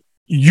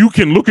 You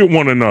can look at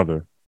one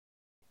another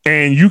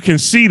and you can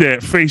see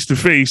that face to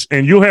face,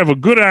 and you'll have a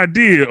good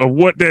idea of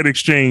what that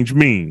exchange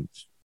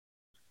means.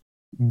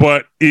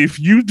 But if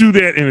you do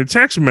that in a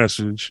text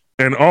message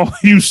and all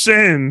you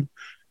send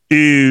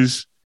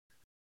is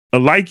a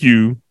like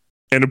you,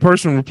 and the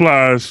person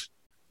replies,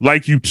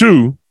 like you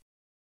too,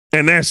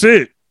 and that's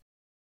it,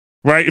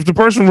 right? If the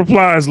person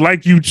replies,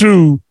 like you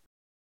too,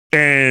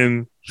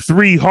 and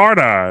 3 hard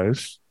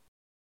eyes,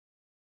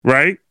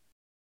 right?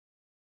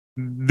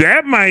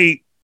 That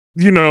might,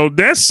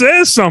 that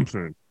says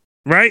something,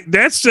 right?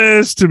 That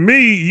says to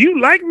me,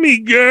 you like me,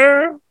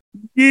 girl.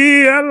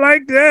 Yeah, I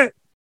like that,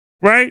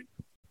 right?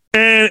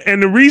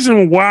 And the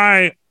reason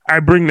why I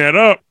bring that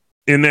up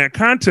in that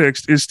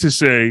context is to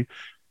say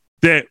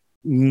that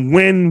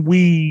when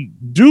we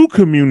do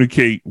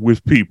communicate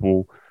with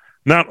people,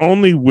 not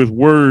only with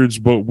words,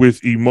 but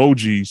with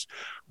emojis,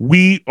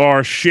 we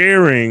are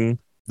sharing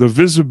the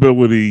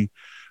visibility,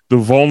 the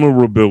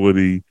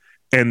vulnerability,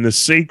 and the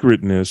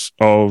sacredness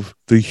of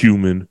the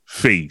human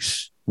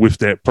face with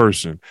that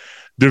person.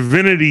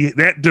 Divinity,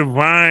 that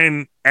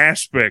divine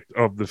aspect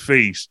of the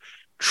face,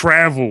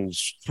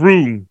 travels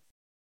through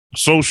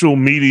social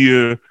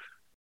media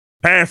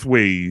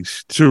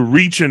pathways to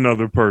reach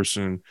another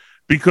person.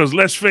 Because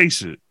let's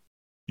face it,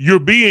 you're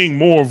being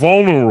more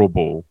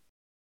vulnerable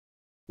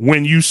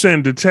when you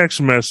send a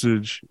text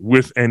message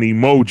with an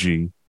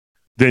emoji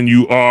than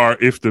you are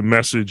if the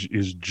message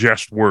is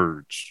just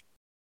words.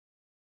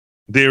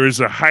 There is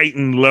a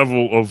heightened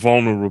level of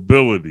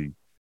vulnerability.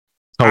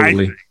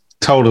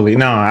 Totally.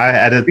 No, I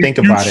had to think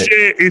about it.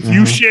 If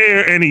you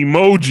share an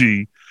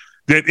emoji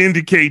that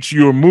indicates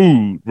your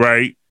mood,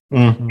 right?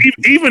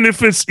 Even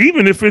if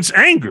it's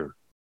anger,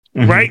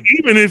 right?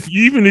 Even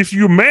if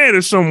you're mad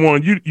at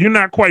someone, you're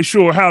not quite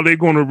sure how they're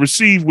going to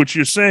receive what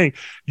you're saying.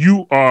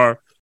 You are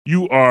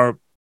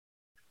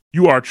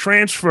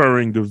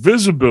transferring the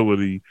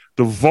visibility,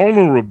 the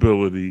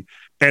vulnerability,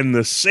 and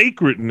the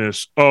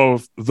sacredness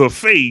of the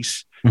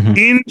face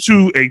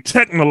into a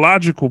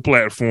technological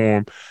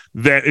platform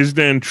that is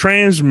then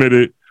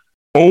transmitted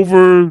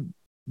over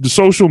the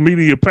social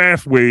media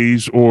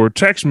pathways or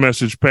text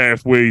message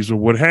pathways or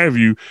what have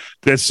you,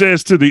 that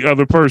says to the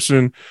other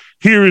person,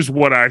 here is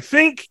what I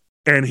think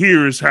and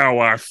here is how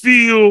I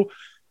feel,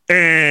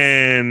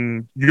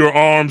 and your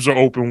arms are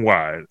open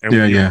wide. And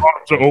when your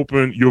arms are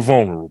open, you're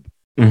vulnerable.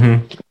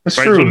 That's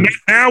right? true. So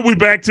now we're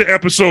back to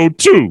episode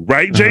 2,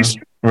 right,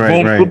 Jason?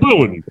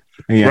 Vulnerability,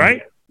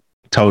 right?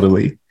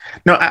 Totally.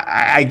 No,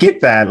 I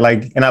get that.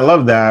 Like, and I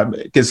love that.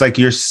 It's like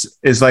you're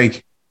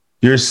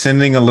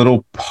sending a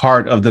little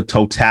part of the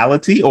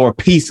totality or a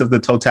piece of the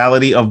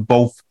totality of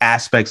both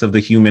aspects of the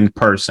human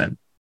person.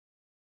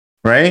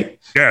 Right?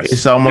 Yes.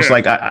 It's almost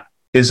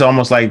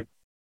like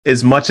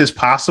as much as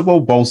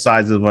possible, both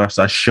sides of us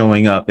are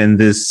showing up in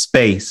this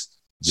space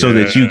so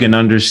that you can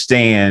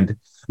understand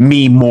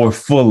me more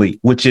fully,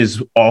 which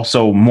is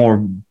also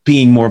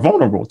being more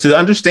vulnerable. To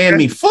understand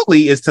me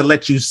fully is to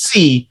let you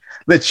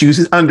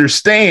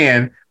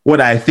understand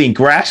what I think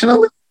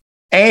rationally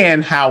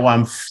and how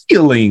I'm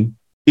feeling,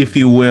 if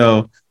you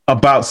will,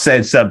 about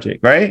said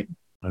subject, right?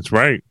 That's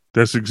right.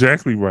 That's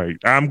exactly right.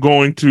 I'm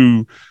going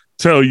to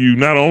tell you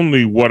not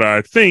only what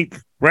I think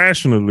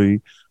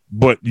rationally,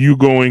 but you're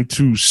going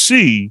to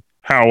see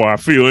how I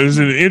feel.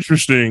 Isn't it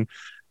interesting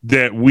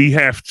that we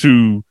have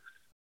to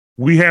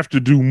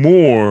do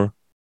more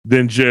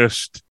than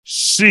just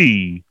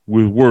see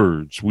with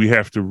words? We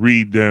have to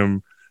read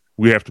them,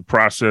 we have to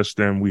process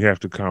them, we have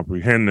to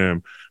comprehend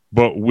them.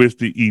 But with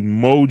the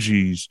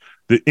emojis,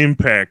 the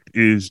impact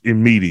is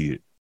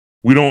immediate.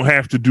 We don't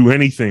have to do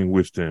anything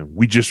with them.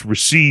 We just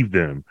receive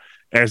them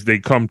as they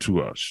come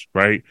to us,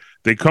 right?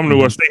 They come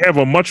to us, they have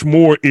a much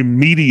more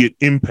immediate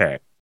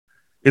impact.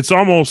 It's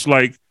almost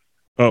like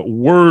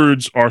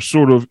words are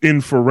sort of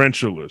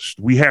inferentialist.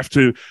 We have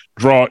to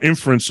draw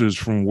inferences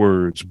from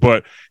words,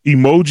 but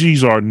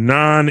emojis are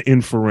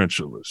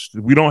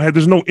non-inferentialist.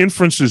 There's no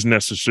inferences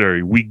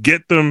necessary. We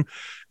get them.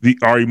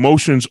 Our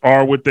emotions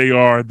are what they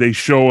are. They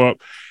show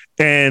up.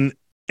 And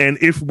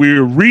if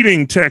we're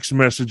reading text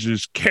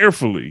messages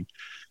carefully,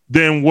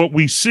 then what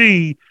we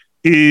see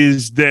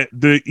is that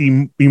the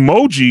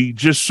emoji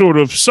just sort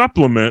of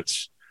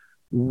supplements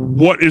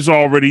what is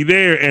already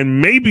there.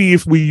 And maybe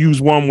if we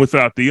use one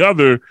without the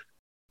other,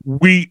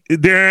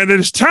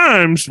 there's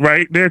times,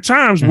 right? There are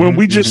times when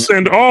we just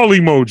send all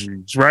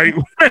emojis, right?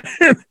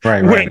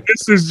 When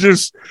this is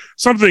just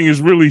something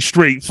is really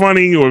straight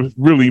funny or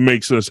really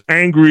makes us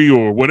angry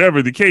or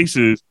whatever the case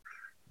is.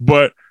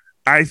 But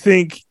I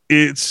think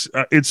it's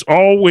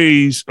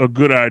always a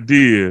good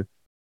idea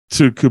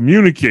to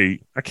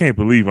communicate. I can't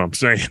believe I'm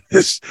saying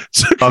this.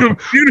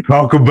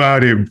 Talk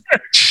about him,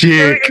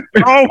 chick.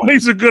 It's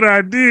always a good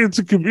idea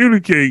to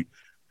communicate,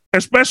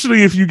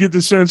 especially if you get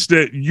the sense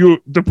that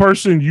the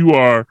person you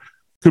are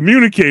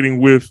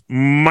communicating with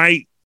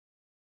might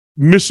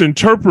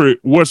misinterpret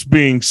what's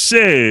being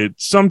said.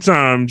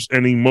 Sometimes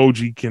an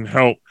emoji can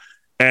help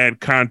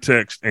add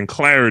context and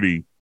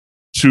clarity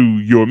to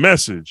your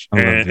message.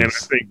 And I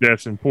think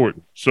that's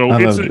important. So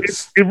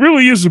it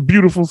really is a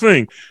beautiful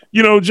thing.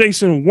 You know,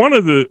 Jason, one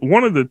of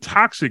the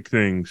toxic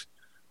things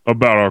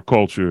about our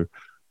culture,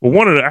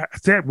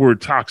 that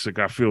word toxic,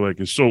 I feel like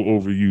is so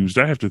overused.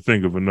 I have to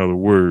think of another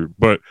word,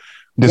 but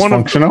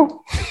dysfunctional.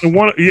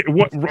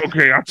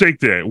 Okay, I'll take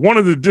that. One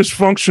of the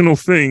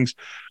dysfunctional things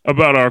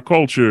about our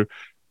culture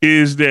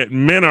is that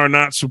men are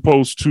not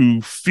supposed to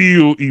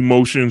feel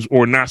emotions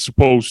or not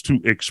supposed to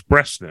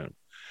express them.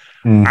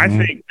 I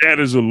think that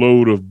is a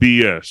load of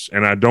BS,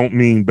 and I don't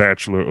mean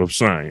Bachelor of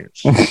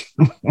Science.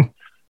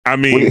 I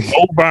mean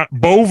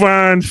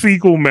bovine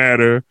fecal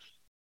matter.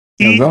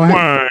 Go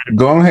ahead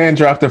and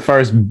drop the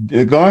first.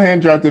 Go ahead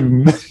and drop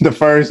the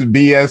first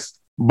BS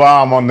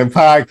bomb on the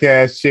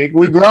podcast, chick.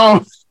 We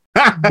grown.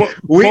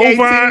 we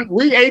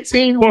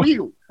 18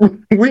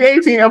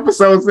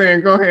 episodes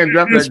in. Go ahead and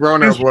drop that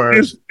grown up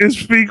word.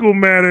 It's fecal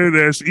matter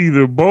that's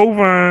either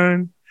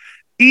bovine,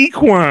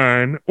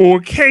 equine, or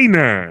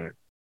canine.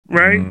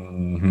 Right,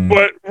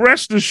 but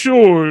rest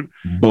assured,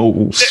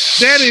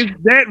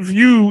 that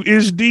view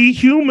is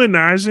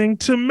dehumanizing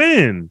to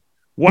men.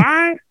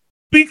 Why?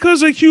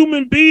 Because a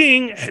human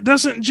being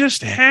doesn't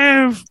just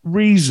have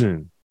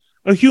reason.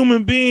 A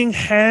human being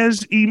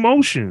has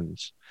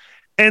emotions,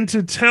 and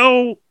to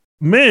tell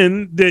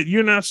men that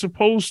you're not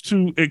supposed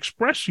to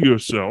express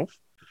yourself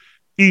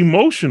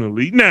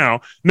emotionally.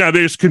 Now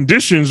there's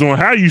conditions on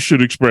how you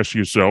should express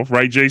yourself,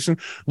 right, Jason?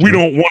 We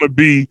don't want to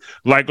be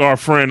like our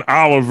friend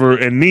Oliver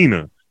and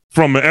Nina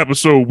from an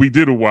episode we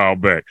did a while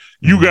back.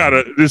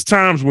 There's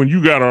times when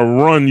you gotta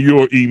run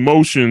your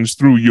emotions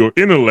through your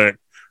intellect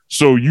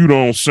so you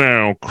don't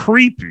sound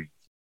creepy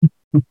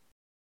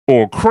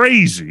or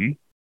crazy,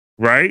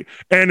 right?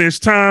 And it's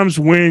times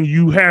when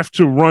you have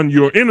to run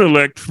your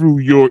intellect through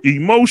your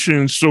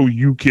emotions so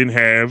you can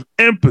have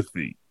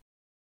empathy.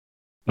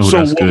 Oh, so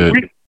that's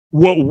good.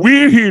 What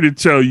we're here to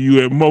tell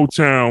you at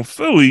Motown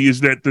Philly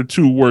is that the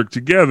two work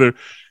together.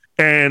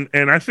 And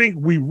I think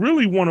we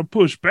really want to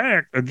push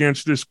back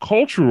against this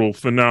cultural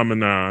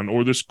phenomenon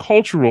or this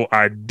cultural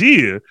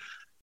idea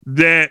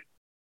that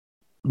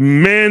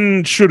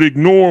men should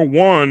ignore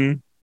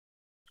one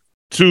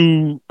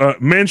in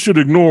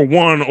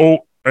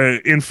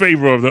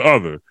favor of the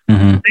other.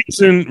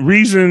 Mm-hmm.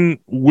 Reason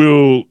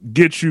will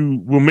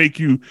make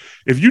you,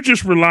 if you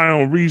just rely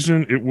on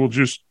reason, it will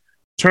just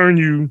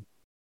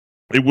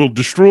it will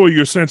destroy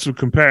your sense of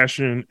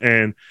compassion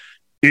and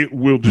it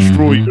will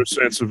destroy your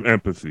sense of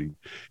empathy.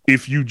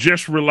 If you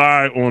just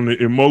rely on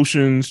the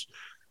emotions,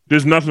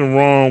 there's nothing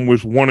wrong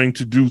with wanting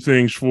to do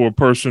things for a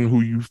person who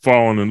you've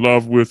fallen in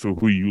love with or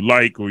who you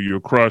like or your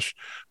crush,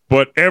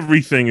 but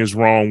everything is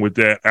wrong with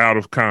that out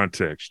of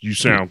context. You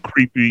sound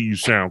creepy, you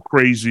sound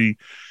crazy,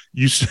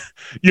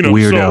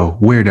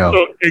 weirdo.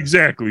 So,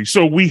 exactly.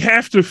 So we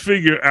have to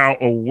figure out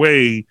a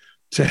way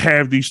to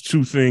have these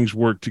two things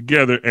work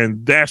together,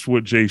 and that's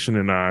what Jason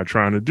and I are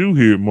trying to do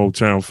here at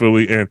Motown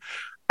Philly. And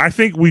I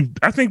think we've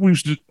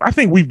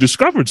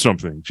discovered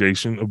something,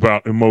 Jason,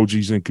 about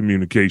emojis and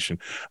communication.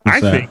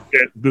 What's that? Think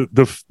that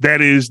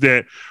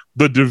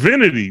the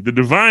divinity, the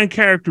divine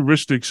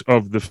characteristics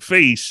of the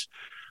face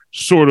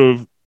sort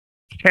of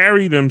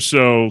carry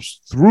themselves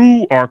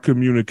through our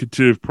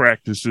communicative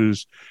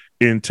practices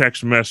in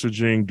text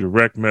messaging,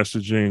 direct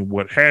messaging,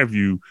 what have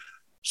you,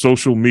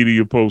 social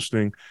media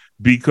posting,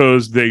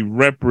 because they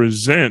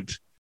represent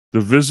the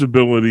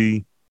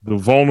visibility, the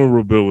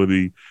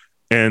vulnerability,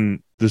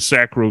 and the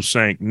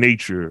sacrosanct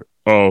nature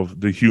of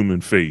the human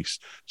face.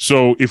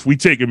 So if we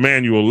take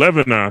Emmanuel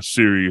Levinas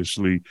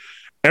seriously,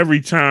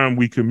 every time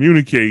we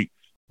communicate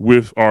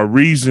with our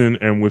reason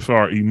and with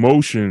our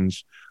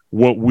emotions,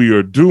 what we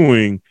are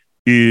doing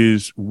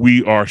is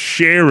we are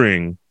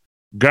sharing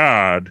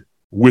God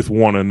with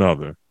one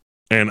another.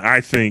 And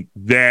I think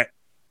that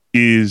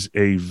is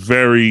a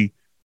very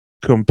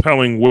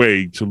compelling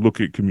way to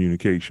look at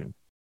communication.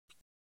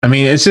 I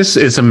mean,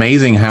 it's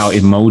amazing how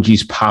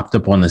emojis popped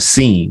up on the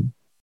scene,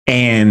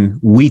 and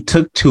we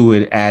took to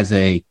it as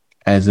a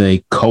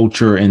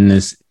culture in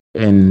this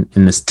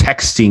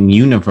texting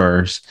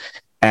universe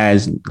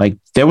as like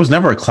there was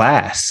never a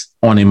class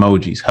on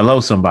emojis.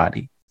 Hello,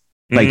 somebody.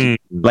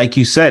 Like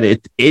you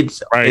said,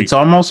 it's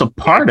almost a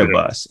part of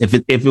us. If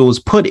it was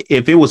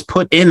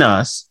put in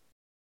us,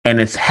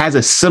 and it has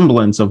a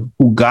semblance of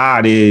who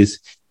God is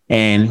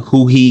and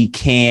how he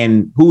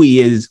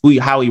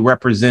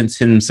represents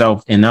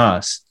himself in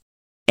us.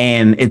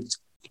 And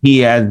he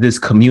has this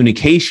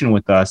communication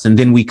with us, and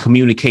then we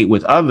communicate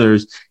with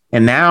others.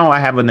 And now I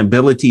have an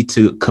ability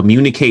to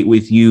communicate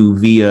with you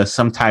via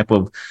some type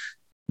of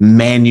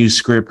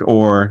manuscript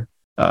or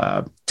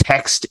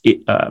text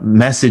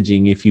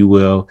messaging, if you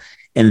will,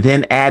 and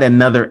then add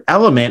another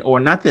element, or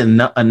not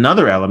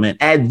another element,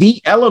 add the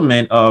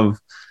element of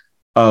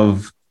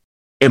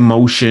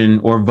emotion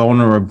or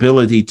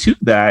vulnerability to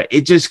that.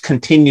 It just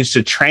continues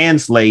to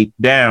translate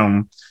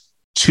down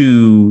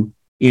to,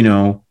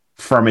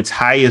 from its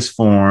highest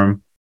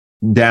form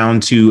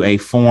down to a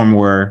form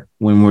where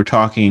when we're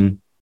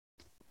talking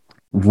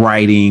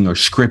writing or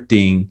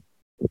scripting,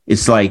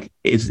 it's like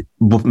it's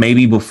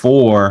maybe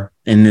before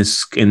in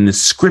this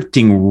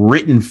scripting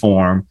written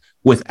form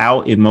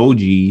without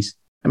emojis.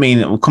 I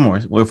mean, come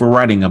on, if we're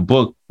writing a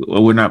book,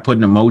 we're not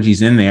putting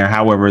emojis in there.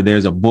 However,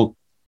 there's a book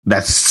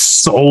that's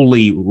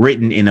solely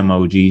written in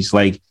emojis,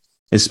 like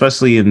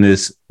especially in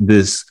this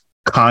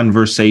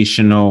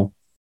conversational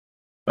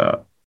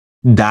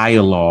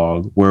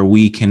dialogue where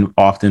we can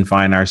often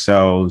find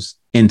ourselves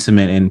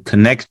intimate and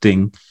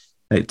connecting,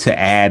 to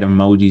add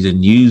emojis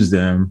and use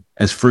them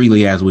as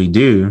freely as we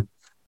do.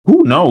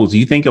 Who knows? Do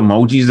you think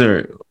emojis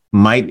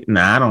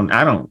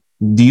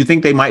do you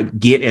think they might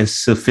get as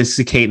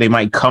sophisticated? They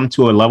might come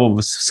to a level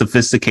of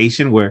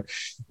sophistication where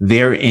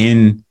they're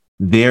in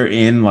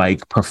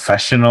like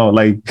professional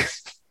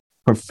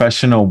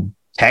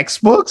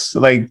textbooks,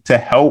 like to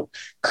help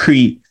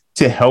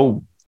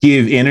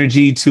give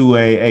energy to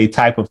a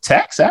type of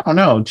text. I don't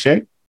know,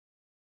 Chick.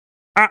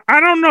 I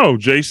don't know,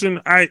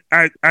 Jason.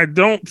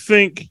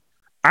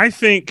 I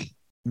think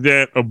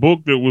that a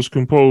book that was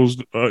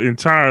composed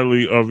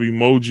entirely of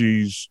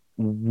emojis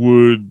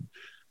would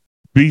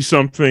be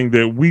something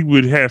that we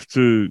would have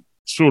to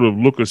sort of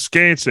look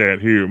askance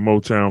at here at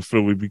Motown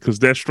Philly, because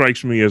that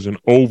strikes me as an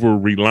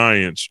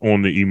over-reliance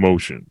on the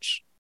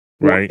emotions,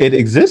 right? Well, it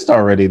exists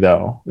already,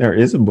 though. There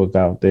is a book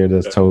out there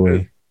that's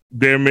totally...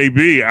 There may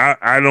be. I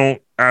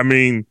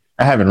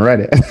haven't read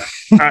it.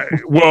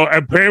 Well,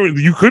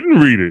 apparently you couldn't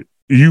read it.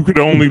 you could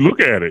only look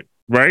at it,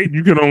 right?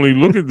 You can only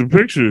look at the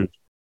pictures.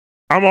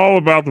 I'm all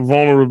about the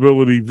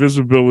vulnerability,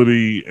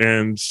 visibility,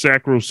 and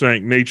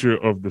sacrosanct nature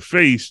of the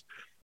face.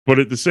 But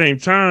at the same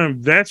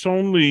time, that's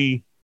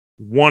only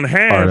one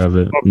half of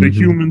the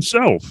human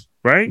self,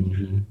 right?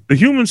 Mm-hmm. The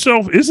human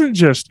self isn't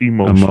just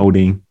emotion.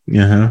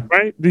 Emoting.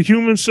 Right? The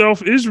human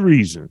self is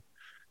reason.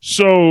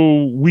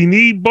 So we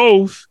need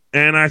both.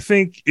 And I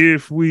think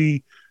if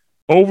we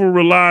over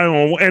rely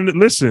on, and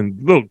listen,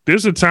 look,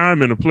 there's a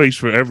time and a place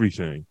for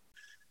everything.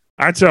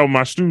 I tell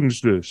my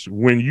students this: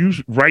 when you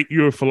write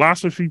your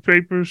philosophy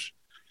papers,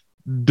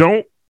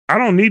 I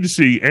don't need to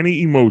see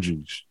any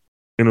emojis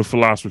in a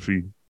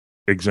philosophy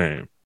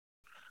exam.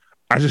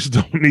 I just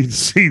don't need to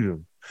see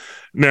them.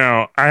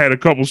 Now, I had a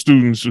couple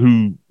students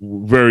who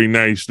were very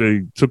nice.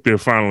 They took their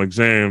final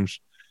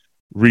exams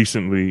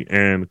recently,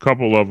 and a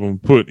couple of them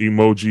put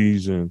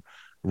emojis and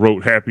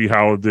wrote happy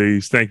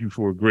holidays. Thank you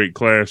for a great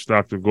class,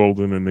 Dr.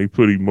 Golden. And they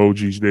put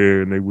emojis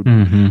there, and they would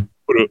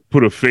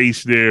put a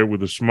face there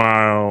with a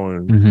smile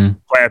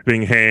and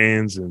clapping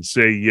hands and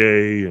say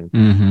yay. And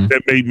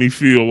that made me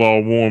feel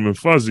all warm and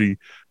fuzzy.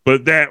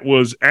 But that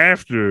was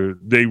after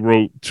they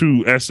wrote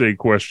 2 essay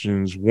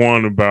questions,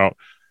 one about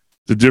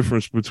the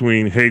difference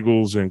between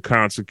Hegel's and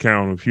Kant's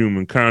account of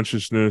human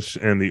consciousness,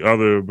 and the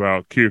other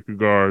about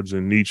Kierkegaard's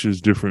and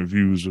Nietzsche's different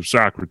views of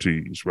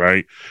Socrates,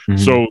 right?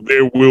 So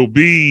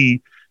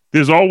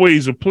there's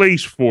always a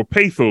place for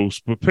pathos,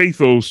 but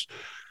pathos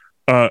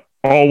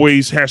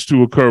always has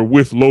to occur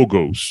with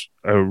logos.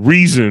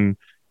 Reason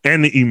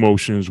and the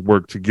emotions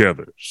work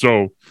together.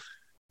 So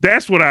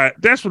that's what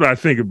I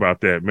think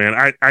about that,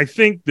 man. I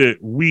think that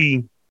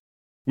we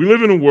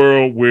live in a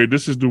world where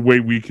this is the way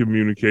we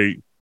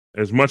communicate.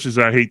 As much as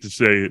I hate to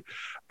say it,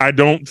 I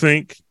don't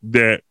think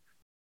that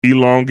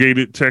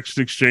elongated text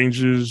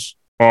exchanges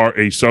are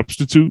a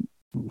substitute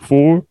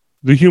for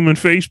the human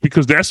face,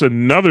 because that's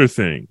another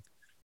thing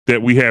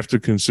that we have to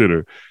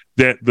consider,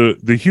 that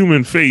the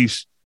human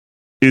face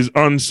is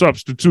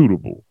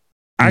unsubstitutable.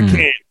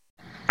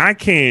 I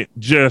can't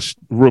just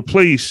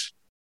replace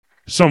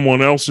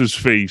someone else's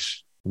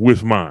face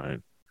with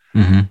mine.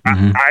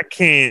 I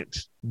can't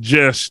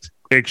just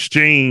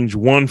exchange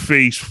one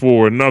face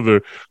for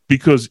another,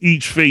 because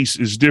each face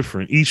is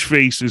different. Each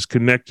face is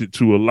connected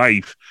to a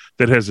life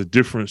that has a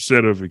different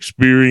set of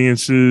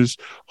experiences,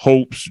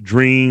 hopes,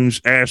 dreams,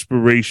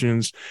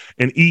 aspirations,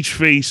 and each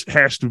face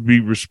has to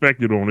be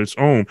respected on its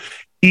own.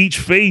 Each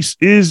face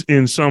is,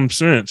 in some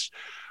sense,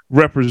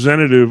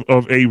 representative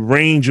of a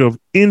range of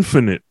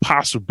infinite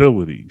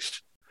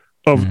possibilities,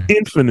 of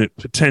infinite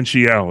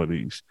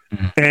potentialities.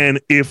 And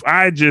if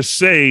I just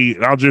say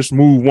I'll just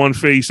move one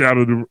face out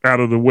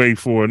of the way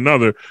for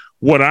another,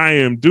 what I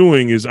am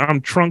doing is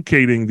I'm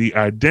truncating the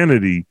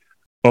identity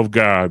of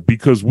God,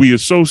 because we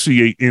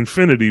associate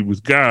infinity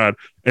with God,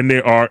 and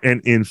there are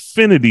an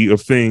infinity of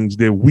things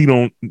that we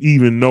don't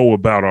even know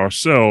about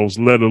ourselves,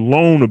 let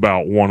alone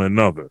about one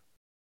another.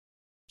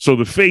 So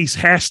the face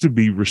has to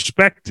be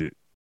respected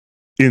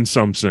in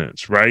some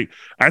sense, right?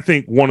 I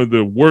think one of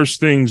the worst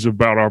things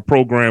about our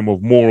program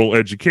of moral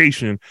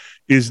education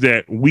is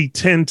that we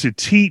tend to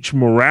teach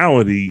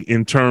morality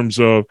in terms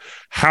of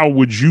how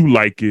would you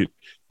like it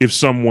if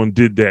someone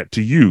did that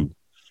to you.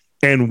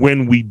 And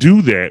when we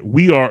do that,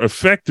 we are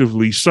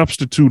effectively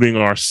substituting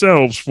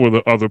ourselves for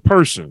the other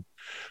person.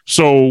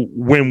 So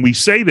when we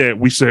say that,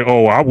 we say,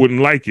 oh, I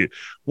wouldn't like it.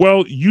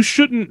 Well, you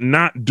shouldn't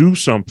not do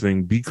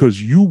something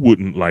because you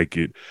wouldn't like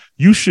it.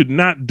 You should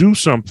not do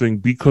something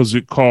because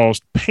it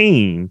caused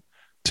pain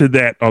to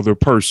that other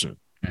person.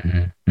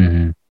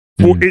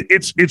 Well,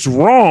 it's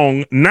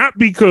wrong, not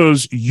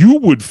because you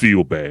would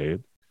feel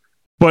bad,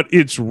 but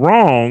it's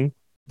wrong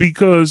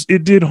because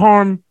it did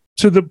harm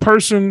to the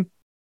person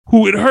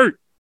who it hurt.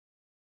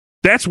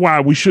 That's why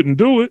we shouldn't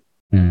do it,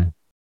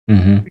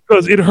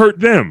 because it hurt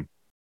them.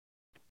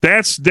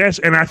 That's,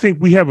 and I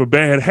think we have a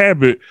bad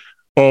habit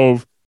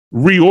of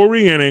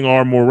reorienting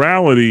our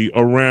morality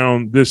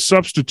around this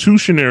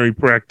substitutionary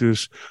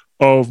practice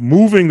of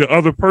moving the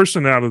other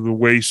person out of the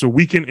way so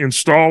we can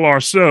install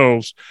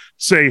ourselves,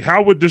 say,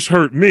 how would this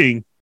hurt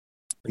me?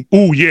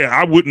 Oh, yeah,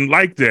 I wouldn't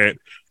like that.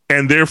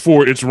 And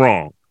therefore it's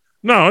wrong.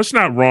 No, it's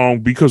not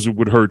wrong because it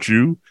would hurt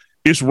you.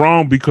 It's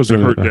wrong because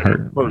it hurt that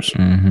other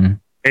person.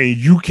 And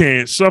you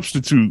can't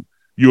substitute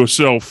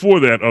yourself for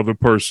that other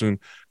person,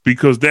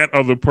 because that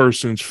other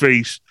person's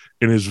face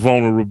and its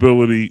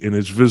vulnerability and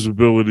its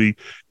visibility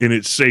and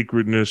its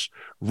sacredness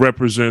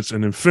represents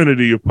an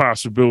infinity of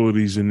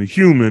possibilities in the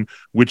human,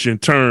 which in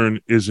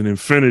turn is an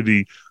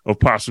infinity of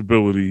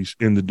possibilities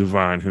in the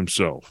divine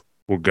himself,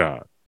 or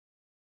God.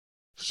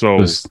 So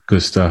that's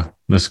good stuff.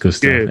 That's good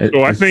stuff. Yeah.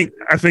 So I think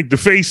the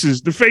face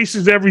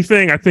is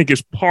everything. I think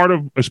it's part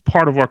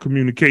of our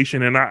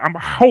communication. And I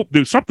hope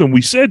that something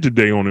we said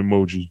today on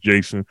Emojis,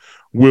 Jason,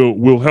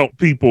 will help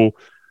people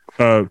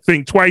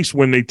think twice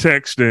when they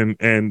text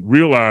and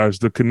realize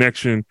the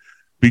connection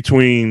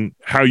between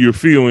how you're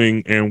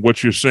feeling and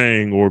what you're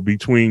saying, or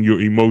between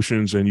your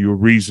emotions and your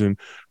reason.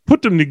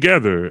 Put them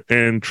together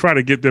and try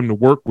to get them to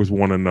work with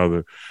one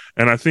another.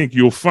 And I think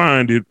you'll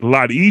find it a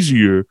lot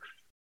easier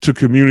to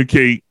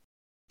communicate,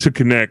 to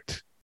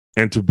connect,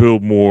 and to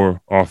build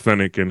more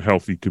authentic and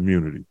healthy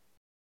community.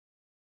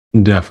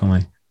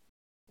 Definitely.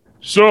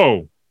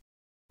 So,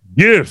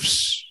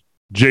 gifts,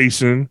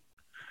 Jason.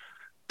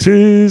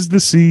 'Tis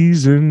the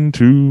season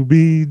to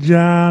be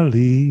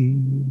jolly.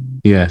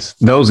 Yes,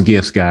 those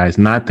gifts, guys,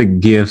 not the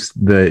gifts,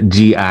 the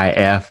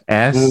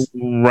GIFS.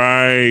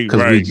 Right,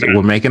 Because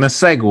we're making a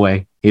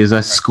segue. Here's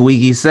a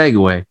squeaky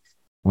segue.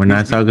 We're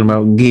not talking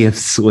about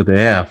gifts with an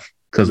F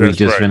because we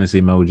just finished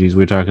emojis.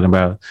 We're talking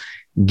about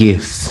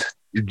gifts.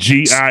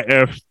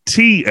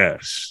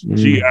 GIFTS.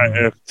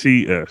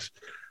 GIFTS.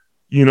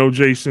 You know,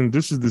 Jason,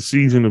 this is the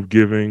season of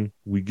giving.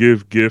 We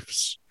give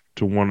gifts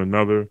to one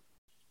another.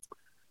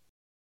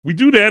 We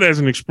do that as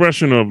an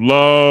expression of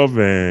love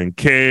and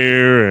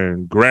care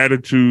and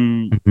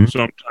gratitude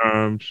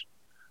sometimes.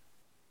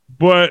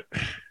 But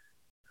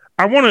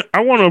I want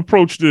to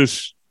approach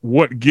this,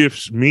 what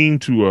gifts mean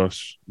to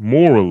us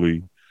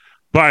morally,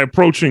 by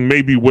approaching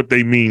maybe what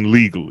they mean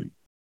legally,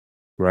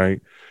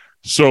 right?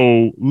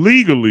 So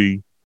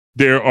legally,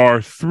 there are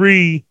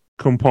 3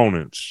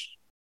 components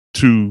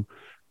to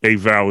a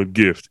valid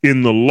gift.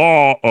 In the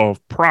law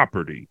of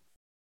property,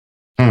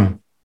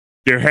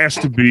 there has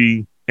to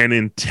be an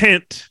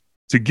intent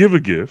to give a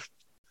gift.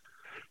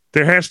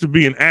 There has to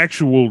be an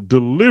actual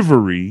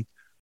delivery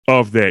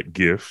of that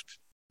gift.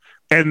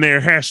 And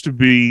there has to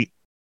be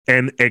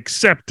an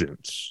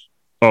acceptance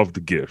of the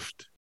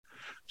gift.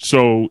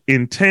 So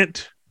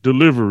intent,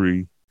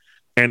 delivery,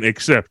 and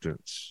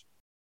acceptance.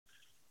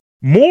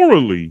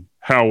 Morally,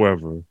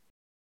 however,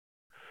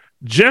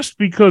 just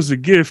because a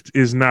gift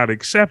is not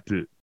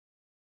accepted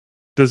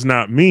does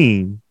not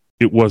mean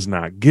it was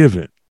not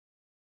given.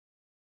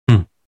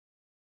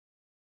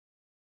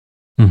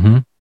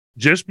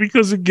 Just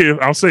because a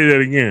gift, I'll say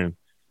that again.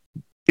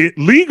 It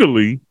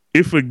legally,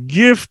 if a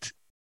gift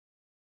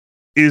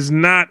is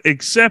not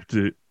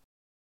accepted,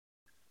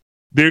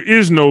 there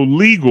is no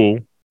legal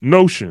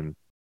notion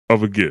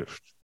of a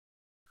gift.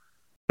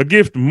 A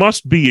gift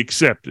must be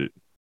accepted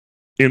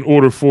in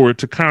order for it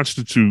to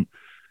constitute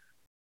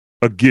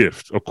a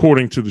gift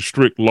according to the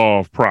strict law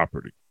of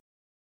property.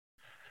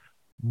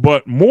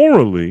 But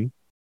morally,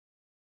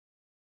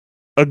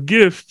 a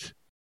gift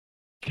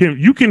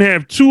you can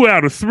have 2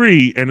 out of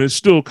 3 and it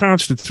still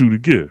constitute a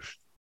gift.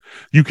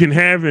 You can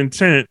have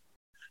intent,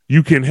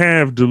 you can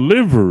have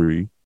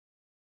delivery,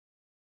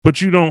 but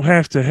you don't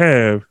have to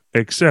have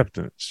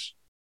acceptance.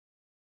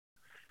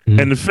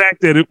 And the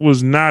fact that it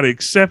was not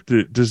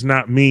accepted does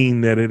not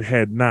mean that it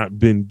had not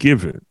been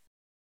given.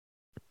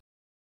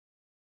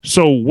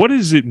 So what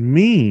does it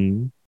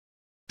mean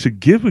to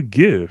give a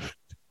gift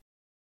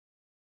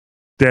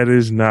that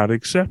is not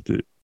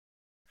accepted?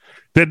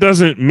 That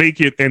doesn't make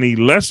it any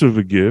less of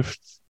a gift.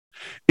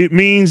 It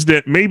means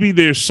that maybe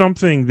there's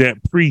something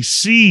that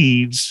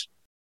precedes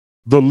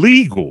the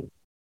legal,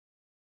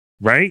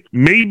 right?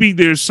 Maybe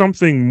there's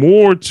something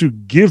more to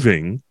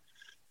giving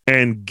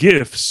and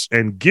gifts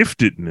and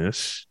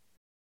giftedness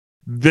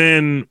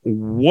than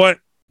what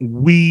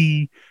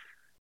we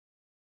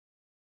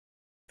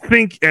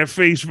think at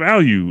face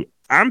value.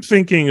 I'm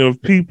thinking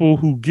of people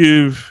who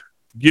give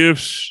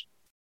gifts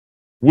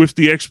with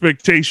the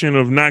expectation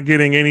of not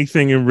getting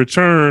anything in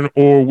return,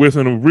 or with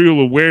a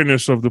real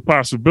awareness of the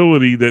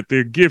possibility that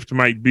their gift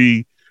might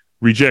be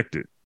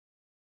rejected.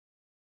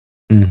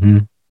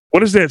 What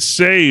does that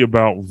say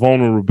about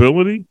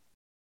vulnerability?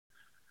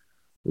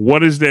 What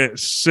does that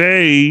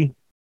say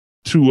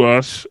to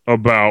us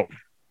about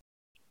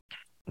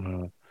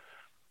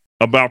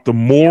the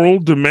moral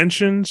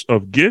dimensions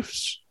of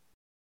gifts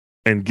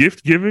and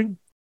gift giving?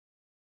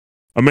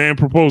 A man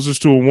proposes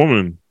to a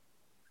woman,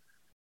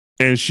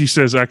 and she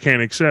says, I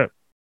can't accept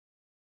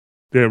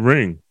that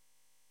ring.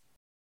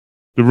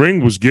 The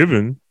ring was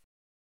given,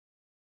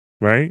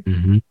 right?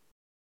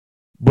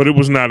 But it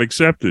was not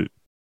accepted.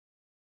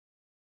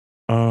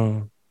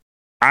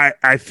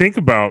 I think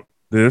about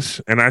this,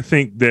 and I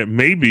think that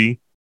maybe,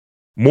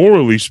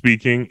 morally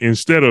speaking,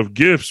 instead of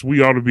gifts,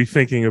 we ought to be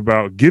thinking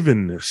about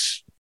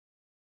givenness.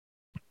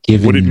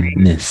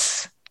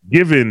 Givenness.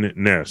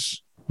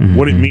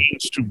 What it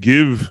means to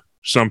give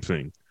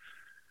something.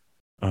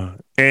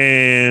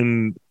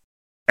 And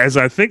as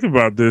I think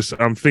about this,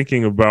 I'm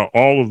thinking about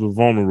all of the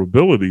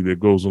vulnerability that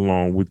goes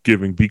along with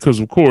giving, because,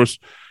 of course,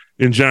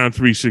 in John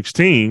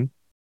 3:16,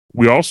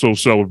 we also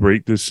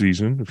celebrate this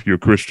season, if you're a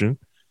Christian,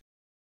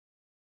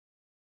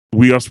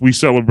 we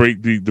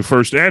celebrate the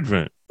first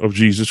advent of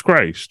Jesus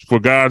Christ. For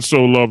God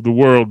so loved the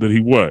world that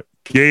he what?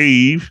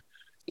 Gave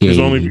his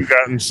only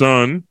begotten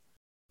Son,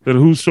 that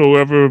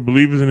whosoever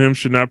believeth in him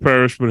should not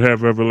perish but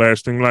have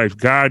everlasting life.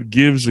 God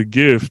gives a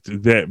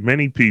gift that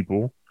many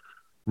people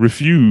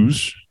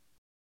refuse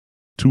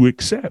to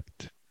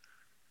accept.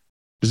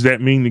 Does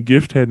that mean the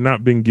gift had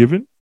not been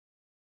given?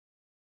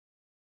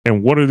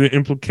 And what are the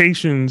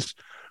implications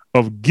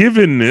of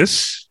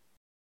givenness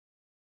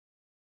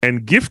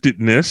and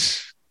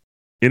giftedness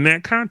in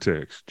that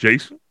context,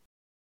 Jason?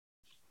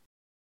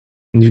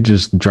 You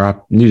just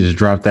dropped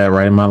that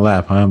right in my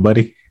lap, huh,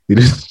 buddy? You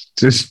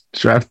just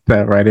dropped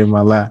that right in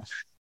my lap.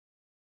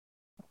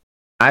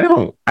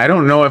 I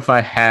don't know if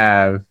I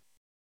have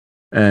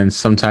and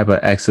some type of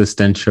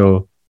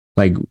existential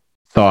like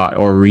thought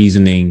or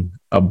reasoning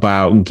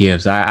about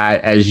gifts.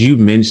 As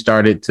you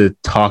started to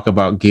talk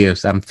about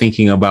gifts, I'm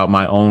thinking about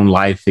my own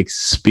life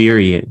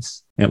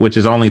experience, which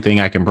is the only thing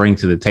I can bring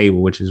to the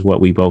table, which is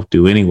what we both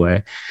do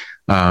anyway.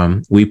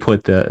 We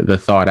put the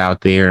thought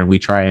out there and we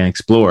try and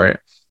explore it.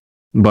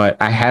 But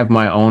I have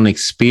my own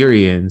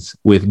experience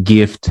with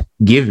gift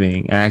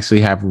giving. I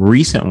actually have a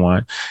recent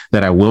one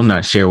that I will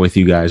not share with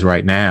you guys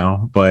right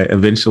now, but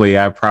eventually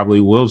I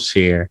probably will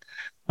share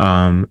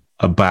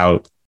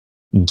about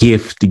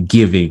gift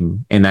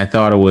giving. And I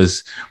thought it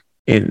was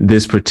in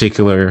this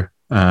particular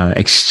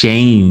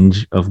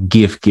exchange of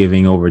gift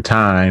giving over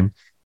time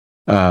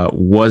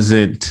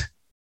didn't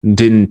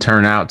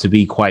turn out to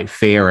be quite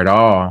fair at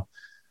all.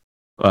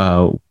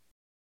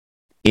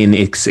 In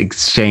its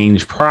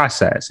exchange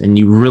process. And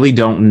you really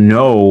don't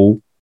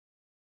know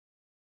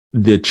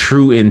the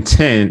true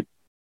intent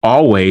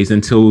always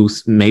until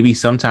maybe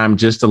sometime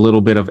just a little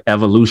bit of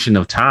evolution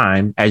of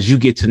time as you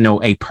get to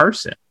know a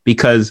person.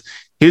 Because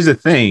here's the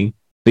thing,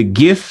 the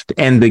gift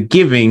and the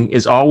giving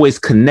is always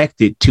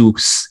connected to,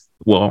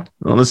 well,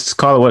 let's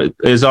call it what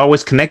is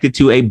always connected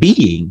to a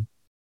being,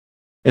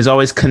 is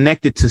always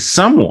connected to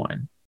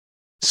someone.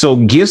 So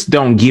gifts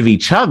don't give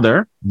each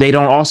other. They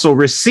don't also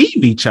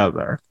receive each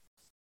other.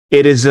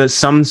 It is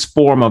some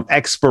form of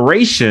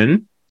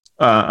expression,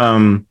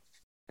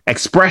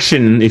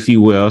 if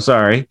you will.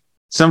 Sorry,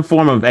 some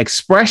form of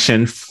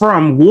expression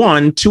from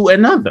one to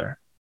another.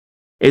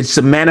 It's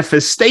a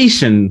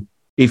manifestation,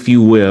 if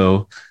you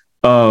will,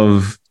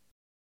 of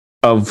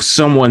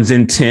someone's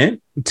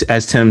intent,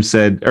 as Tim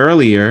said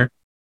earlier,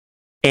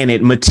 and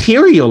it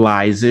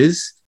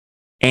materializes.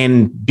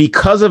 And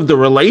because of the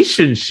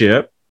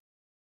relationship,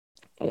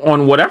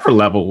 on whatever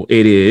level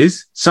it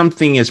is,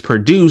 something is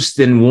produced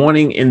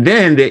and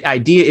then the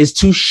idea is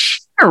to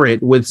share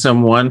it with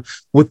someone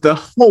with the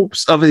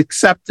hopes of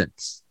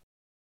acceptance.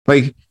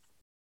 Like,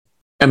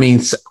 I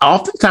mean,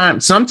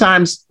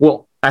 sometimes,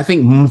 well, I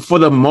think for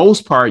the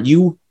most part,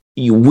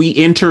 we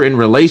enter in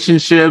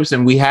relationships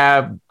and we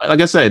have, like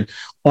I said,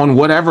 on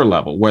whatever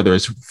level, whether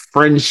it's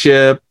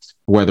friendship,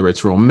 whether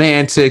it's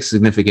romantic,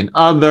 significant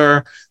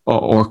other,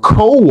 or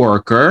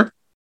coworker.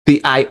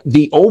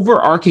 The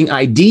overarching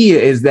idea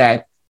is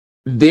that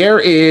there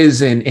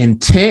is an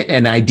intent,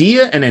 an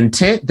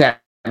intent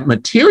that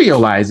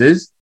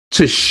materializes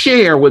to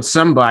share with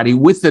somebody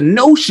with the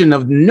notion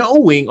of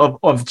knowing,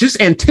 of just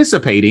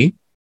anticipating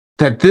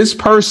that this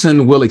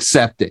person will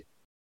accept it,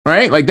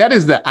 right? Like that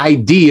is the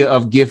idea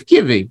of gift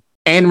giving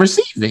and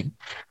receiving.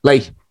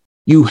 Like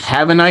you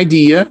have an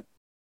idea,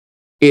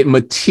 it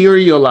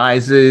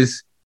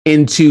materializes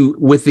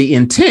with the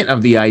intent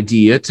of the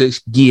idea to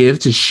give,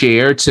 to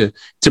share, to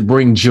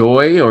bring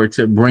joy, or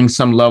to bring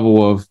some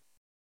level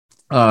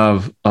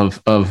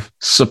of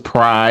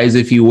surprise,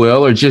 if you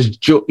will, or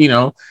just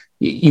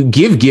you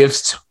give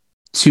gifts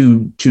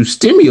to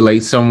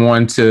stimulate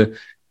someone to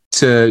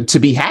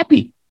be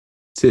happy,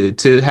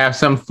 to have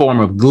some form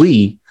of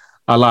glee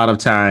a lot of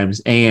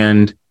times,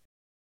 and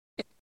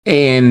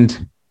it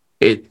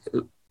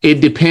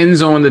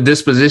depends on the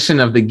disposition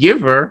of the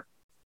giver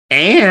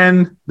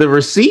and the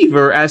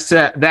receiver as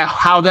to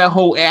how that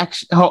whole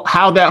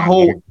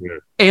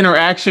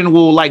interaction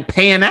will like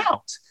pan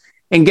out.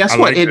 And guess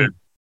what?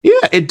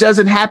 It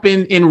doesn't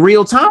happen in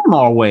real time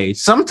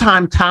always.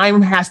 Sometimes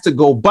time has to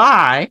go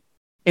by,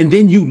 and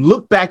then you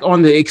look back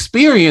on the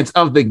experience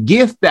of the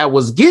gift that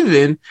was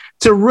given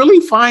to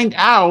really find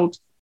out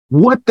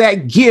what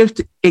that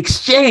gift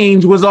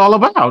exchange was all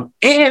about.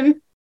 And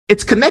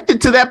it's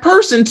connected to that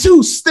person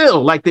too,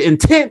 still, like the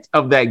intent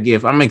of that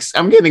gift. I'm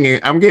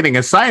getting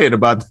excited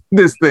about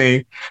this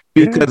thing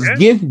because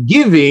gift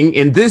giving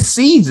in this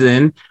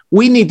season,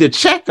 we need to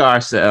check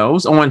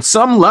ourselves on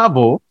some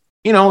level.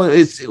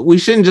 We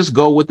shouldn't just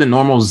go with the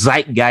normal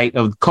zeitgeist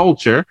of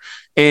culture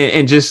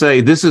and just say,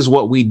 this is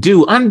what we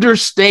do.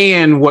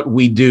 Understand what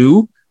we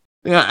do.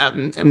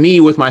 Me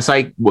with my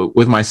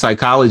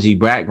psychology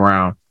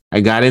background, I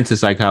got into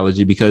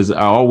psychology because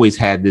I always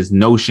had this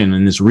notion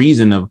and this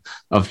reason of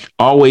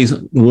always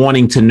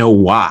wanting to know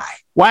why.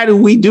 Why do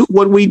we do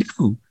what we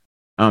do?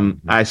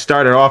 I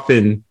started off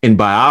in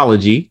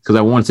biology because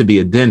I wanted to be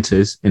a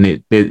dentist, and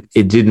it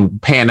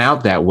didn't pan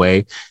out that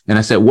way. And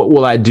I said, what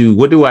will I do?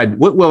 What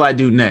will I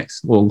do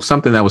next? Well,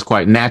 something that was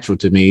quite natural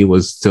to me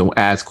was to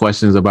ask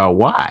questions about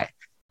why.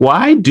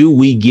 Why do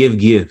we give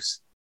gifts?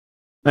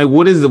 Like,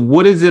 what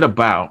is it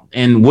about?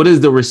 And what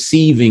is the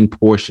receiving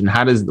portion?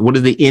 What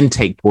is the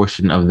intake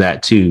portion of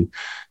that too?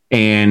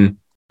 And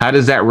how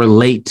does that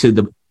relate to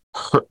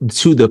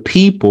the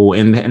people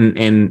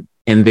and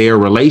their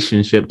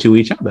relationship to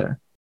each other?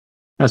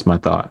 That's my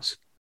thoughts.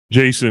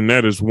 Jason,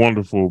 that is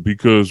wonderful,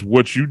 because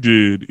what you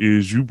did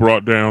is you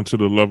brought down to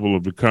the level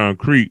of the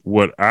concrete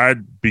what I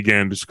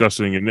began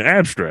discussing in the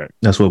abstract.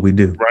 That's what we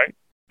do. Right.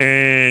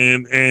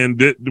 And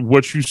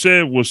what you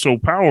said was so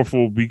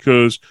powerful,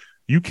 because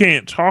you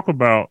can't talk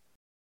about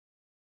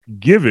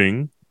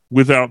giving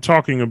without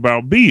talking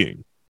about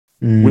being.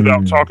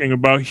 without talking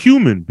about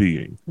human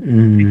being,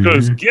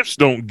 because gifts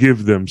don't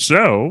give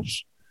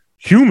themselves.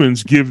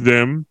 Humans give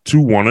them to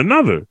one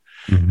another.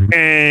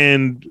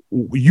 And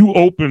you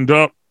opened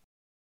up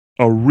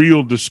a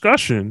real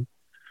discussion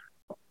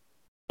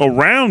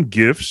around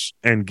gifts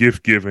and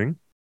gift giving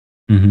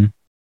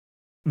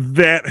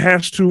that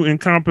has to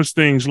encompass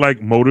things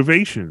like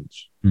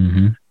motivations,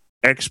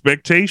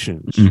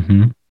 expectations.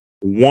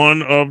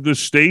 One of the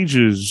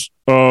stages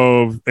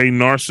of a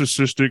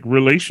narcissistic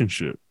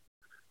relationship,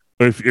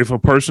 if a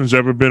person's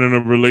ever been in a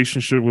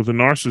relationship with a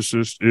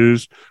narcissist,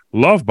 is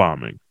love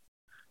bombing.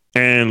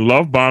 And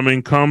love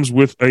bombing comes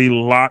with a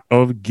lot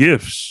of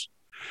gifts.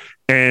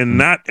 And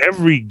not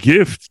every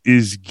gift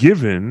is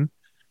given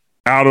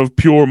out of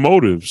pure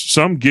motives.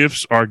 Some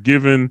gifts are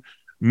given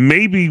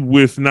maybe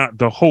with not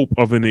the hope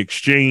of an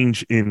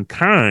exchange in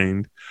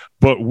kind,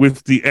 but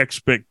with the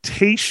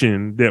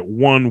expectation that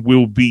one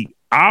will be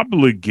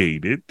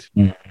obligated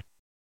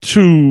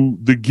to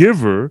the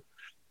giver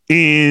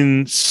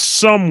in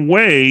some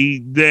way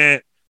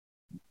that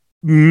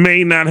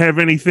may not have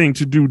anything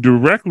to do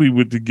directly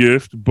with the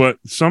gift, but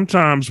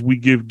sometimes we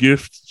give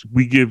gifts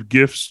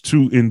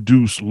to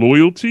induce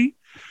loyalty,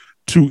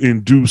 to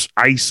induce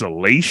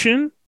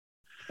isolation,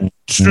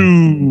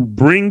 to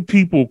bring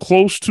people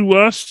close to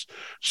us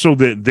so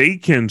that they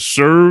can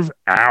serve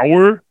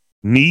our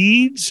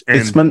needs. And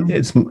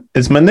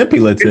it's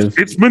manipulative.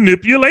 It's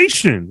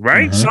manipulation,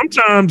 right?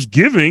 Sometimes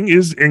gift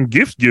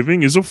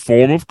giving is a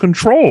form of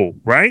control,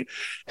 right?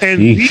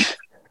 And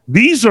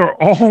these are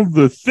all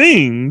the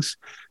things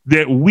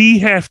that we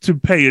have to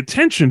pay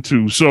attention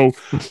to. So,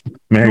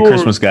 Merry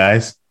Christmas,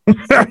 guys.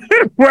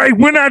 Right?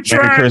 We're not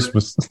trying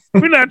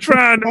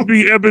to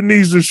be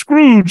Ebenezer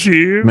Scrooge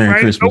here. Merry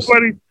right? Christmas.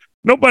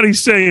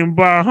 Nobody's saying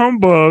bah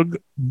humbug,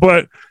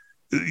 but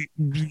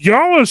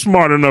y'all are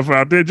smart enough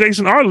out there.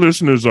 Jason, our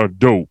listeners are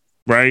dope,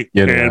 right?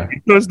 Yeah, and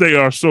because they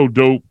are so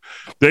dope,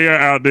 they are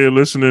out there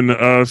listening to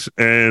us,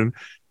 and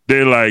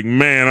they're like,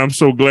 man, I'm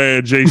so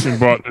glad Jason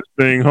brought this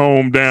thing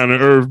home down to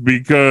earth,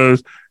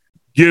 because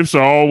gifts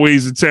are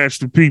always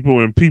attached to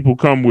people, and people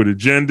come with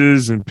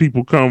agendas, and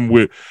people come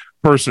with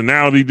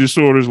personality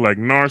disorders like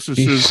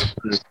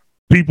narcissism.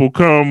 People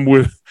come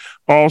with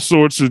all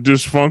sorts of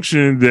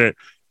dysfunction that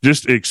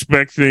just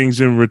expect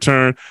things in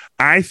return.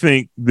 I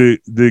think the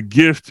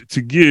gift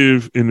to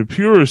give in the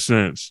purest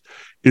sense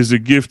is a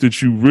gift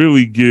that you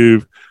really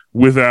give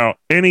without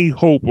any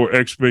hope or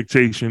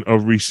expectation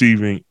of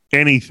receiving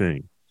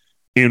anything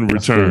in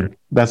return.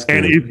 That's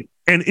good.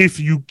 And if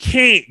you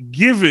can't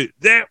give it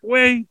that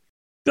way,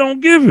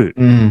 don't give it.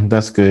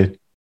 That's good.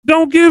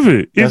 Don't give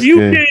it. If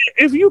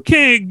you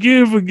can't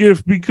give a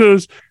gift,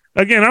 because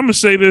again, I'm gonna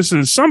say this,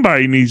 and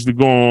somebody needs to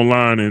go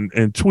online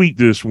and tweet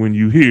this when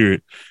you hear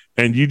it,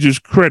 and you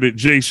just credit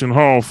Jason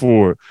Hall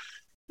for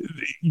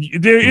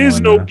it. There is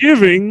no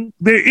giving.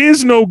 There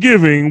is no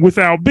giving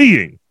without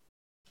being.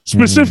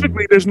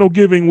 Specifically, there's no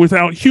giving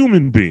without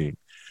human being.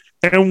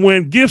 And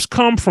when gifts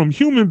come from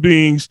human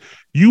beings,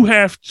 you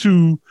have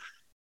to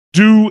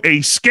do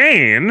a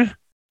scan,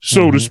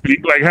 so to speak,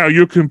 like how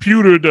your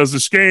computer does a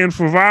scan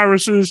for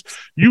viruses.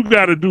 You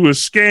got to do a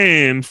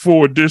scan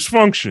for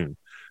dysfunction,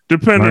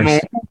 depending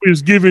on who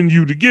is giving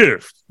you the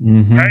gift,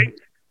 right?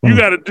 You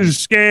got to do the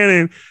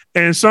scan,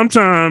 and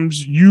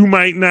sometimes you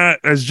might not,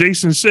 as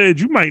Jason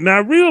said, you might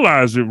not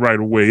realize it right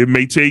away. It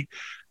may take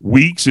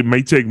weeks, it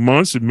may take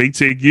months, it may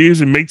take years,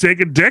 it may take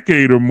a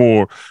decade or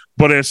more.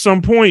 But at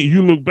some point,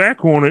 you look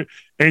back on it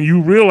and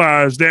you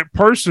realize that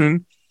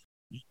person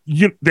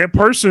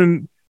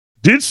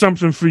did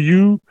something for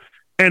you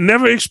and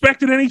never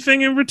expected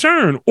anything in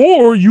return.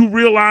 Or you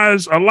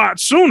realize a lot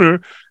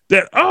sooner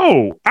that,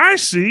 oh, I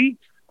see.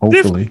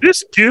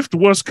 This gift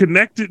was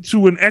connected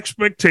to an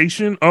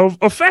expectation of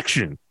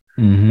affection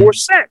or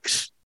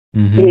sex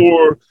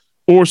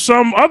or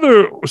some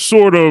other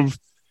sort of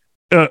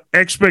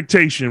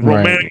expectation,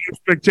 romantic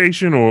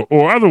expectation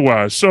or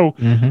otherwise. So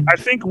I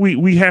think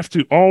we have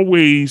to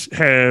always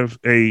have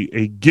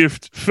a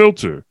gift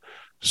filter,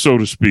 so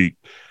to speak.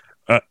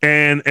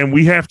 And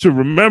we have to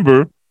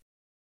remember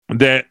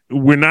that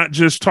we're not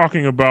just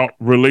talking about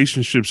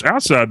relationships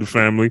outside the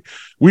family.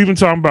 We even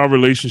talking about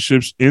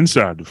relationships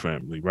inside the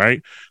family,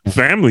 right?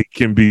 Family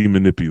can be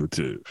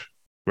manipulative,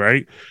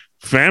 right?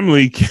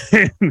 Family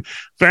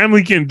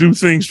can do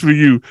things for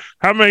you.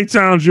 How many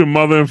times your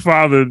mother and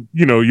father,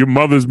 your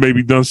mother's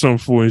maybe done something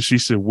for you, and she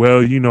said,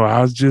 well,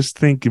 I was just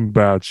thinking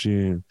about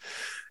you,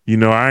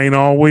 and, I ain't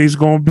always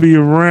going to be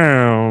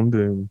around,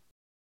 and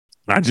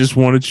I just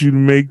wanted you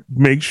to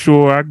make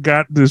sure I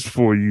got this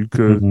for you,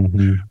 because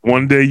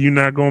one day you're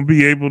not going to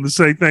be able to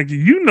say thank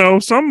you.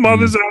 Some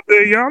mothers out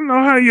there, y'all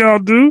know how y'all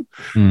do.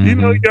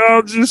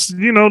 Y'all just,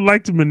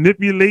 like to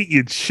manipulate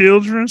your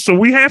children. So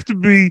we have to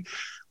be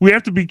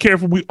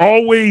careful. We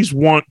always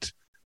want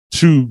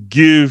to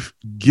give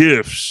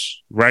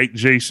gifts, right,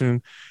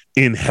 Jason,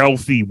 in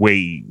healthy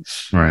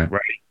ways. Right.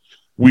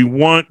 We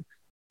want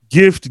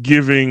gift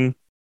giving.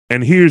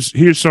 And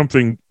here's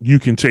something you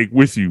can take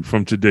with you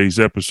from today's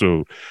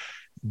episode.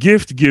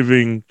 Gift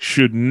giving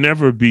should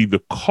never be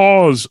the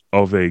cause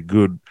of a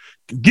good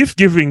gift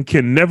giving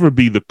can never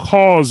be the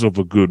cause of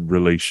a good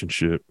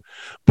relationship,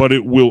 but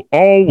it will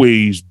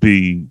always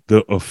be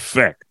the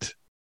effect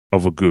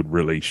of a good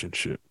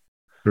relationship.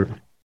 Sure.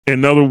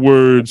 In other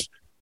words,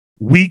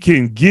 we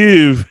can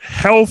give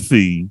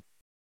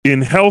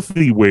in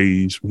healthy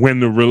ways when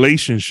the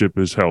relationship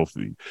is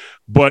healthy.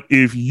 But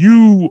if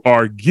you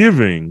are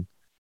giving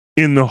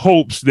in the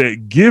hopes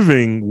that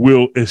giving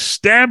will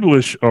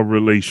establish a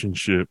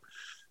relationship,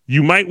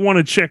 you might want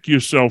to check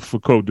yourself for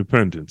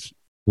codependency.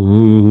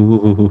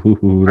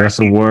 Ooh, that's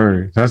a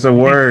word. That's a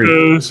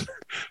word.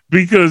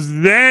 Because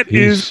that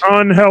is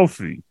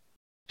unhealthy.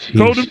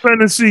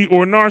 Codependency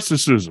or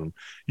narcissism.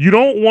 You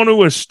don't want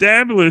to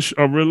establish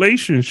a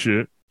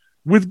relationship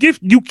with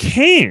gift. You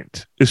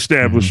can't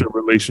establish a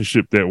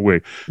relationship that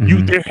way.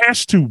 There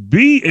has to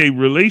be a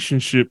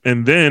relationship,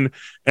 and then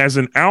as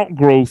an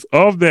outgrowth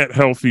of that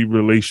healthy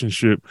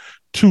relationship,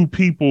 two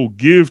people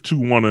give to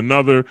one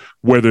another,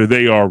 whether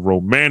they are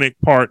romantic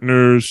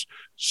partners,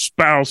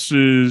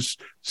 spouses,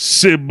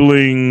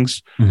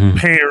 siblings,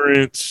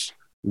 parents,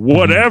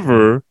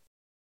 whatever.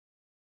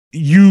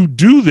 You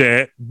do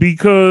that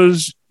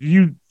because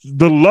you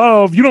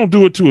don't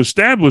do it to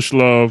establish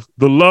love.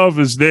 The love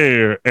is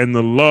there, and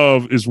the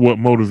love is what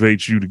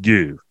motivates you to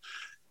give.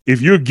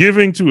 If you're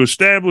giving to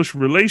establish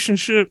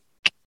relationship,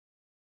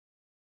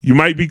 you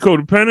might be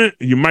codependent,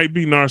 you might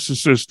be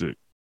narcissistic.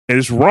 And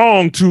it's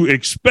wrong to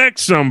expect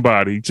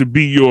somebody to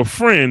be your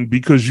friend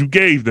because you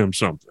gave them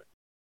something.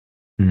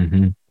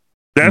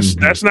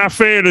 That's not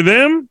fair to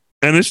them,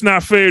 and it's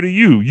not fair to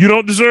you. You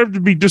don't deserve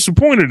to be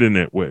disappointed in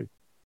that way.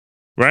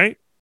 Right?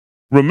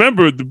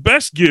 Remember, the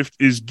best gift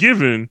is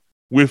given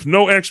with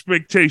no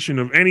expectation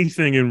of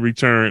anything in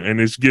return,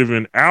 and it's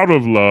given out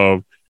of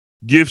love.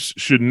 Gifts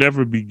should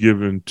never be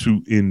given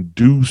to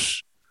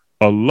induce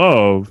a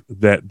love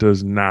that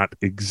does not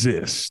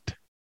exist.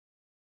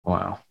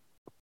 Wow.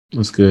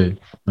 That's good.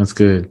 That's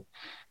good.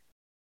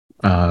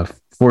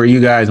 For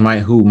you guys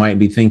who might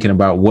be thinking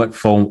about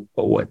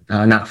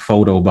not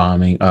photo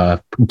bombing,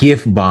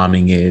 gift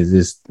bombing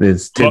is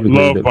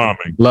typically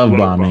love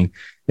bombing.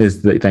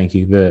 Thank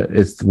you.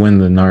 It's when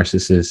the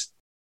narcissist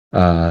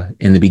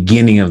in the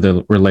beginning of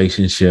the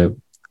relationship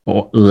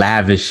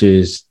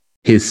lavishes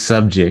his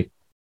subject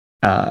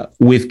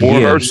with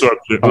gifts.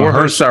 His or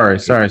her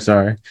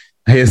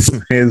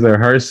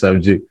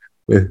subject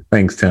with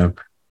thanks, Tim.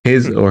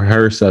 His or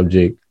her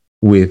subject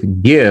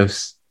with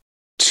gifts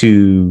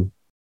to,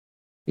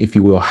 if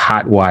you will,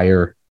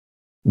 hotwire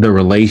the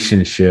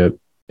relationship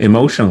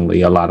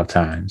emotionally. A lot of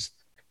times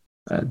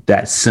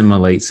that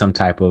simulates some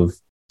type of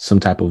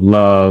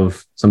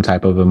love, some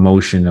type of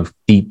emotion of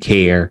deep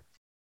care,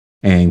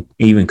 and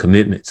even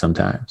commitment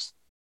sometimes.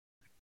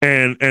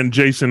 And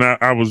Jason,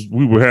 I was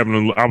having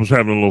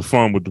a little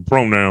fun with the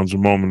pronouns a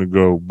moment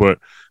ago, but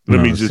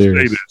let me just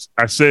say this.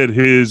 I said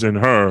his and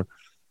her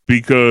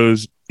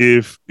because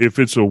if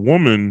it's a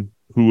woman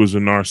who is a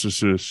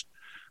narcissist,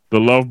 the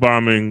love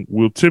bombing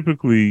will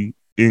typically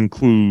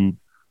include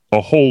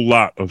a whole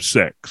lot of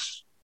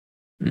sex.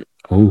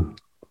 Oh.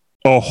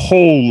 A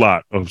whole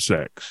lot of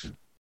sex.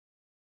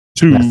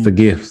 That's the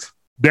gift.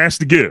 That's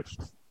the gift,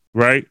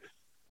 right?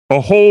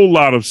 A whole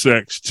lot of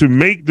sex to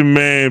make the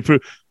man,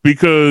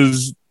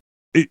 because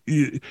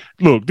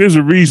look, there's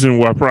a reason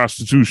why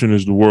prostitution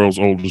is the world's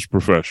oldest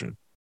profession,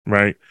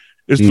 right?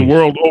 It's the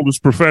world's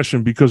oldest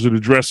profession because it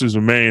addresses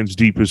a man's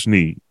deepest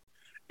need.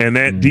 And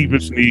that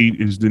deepest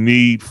need is the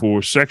need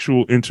for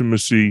sexual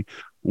intimacy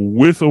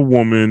with a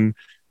woman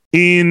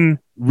in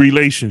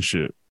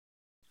relationship.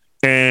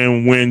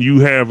 And when you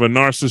have a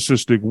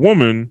narcissistic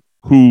woman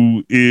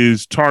who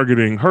is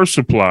targeting her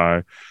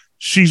supply,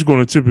 she's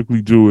going to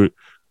typically do it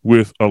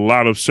with a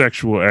lot of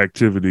sexual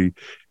activity.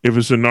 If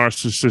it's a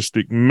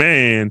narcissistic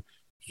man,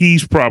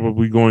 he's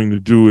probably going to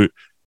do it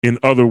in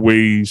other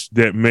ways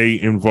that may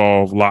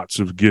involve lots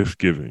of gift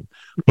giving.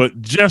 But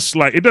just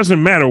like, it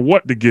doesn't matter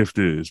what the gift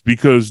is,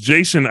 because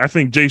Jason, I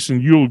think, Jason,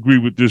 you'll agree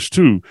with this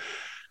too.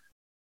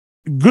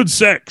 Good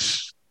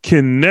sex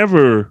can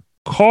never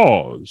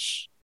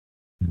cause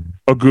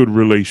a good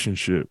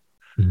relationship,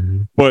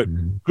 but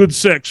good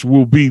sex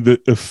will be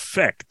the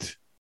effect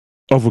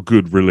of a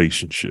good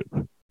relationship.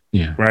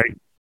 Yeah. Right.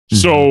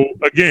 So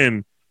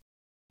again,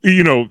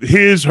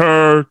 his,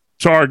 her,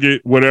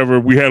 target, whatever.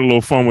 We had a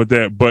little fun with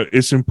that, but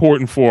it's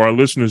important for our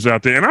listeners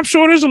out there. And I'm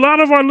sure there's a lot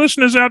of our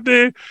listeners out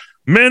there,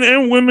 men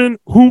and women,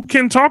 who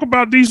can talk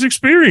about these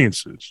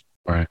experiences.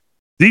 Right.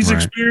 These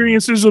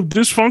experiences of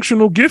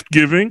dysfunctional gift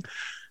giving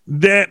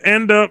that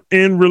end up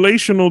in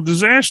relational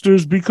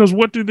disasters, because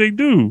what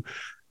do?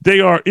 They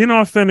are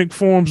inauthentic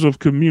forms of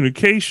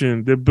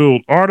communication that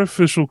build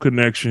artificial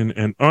connection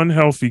and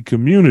unhealthy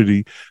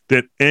community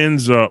that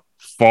ends up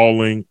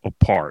falling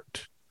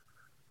apart.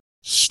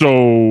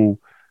 So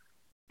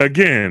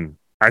again,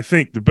 I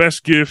think the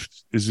best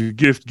gift is a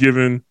gift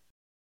given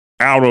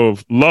out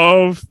of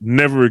love,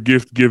 never a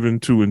gift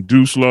given to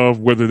induce love,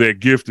 whether that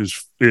gift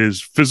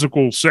is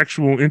physical,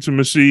 sexual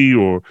intimacy,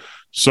 or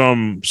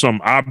some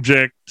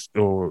object,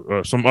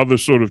 or some other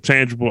sort of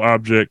tangible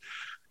object.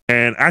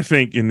 And I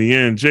think in the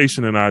end,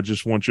 Jason and I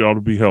just want y'all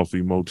to be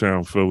healthy,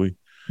 Motown Philly.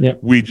 Yep.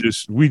 We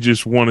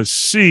just want to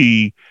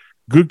see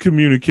good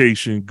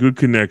communication, good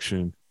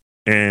connection,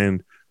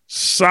 and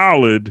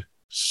solid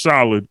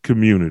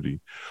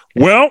community.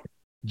 Well,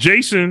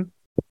 Jason,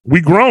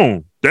 we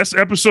grown. That's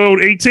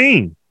episode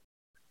 18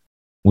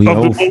 of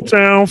the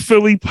Motown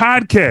Philly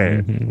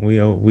podcast.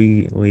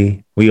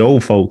 Mm-hmm. We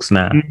old folks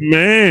now.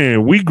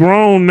 Man, we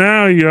grown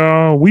now,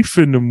 y'all. We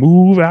finna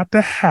move out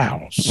the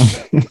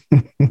house.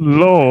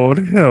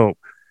 Lord help.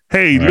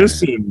 Hey,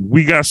 listen,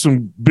 we got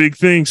some big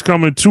things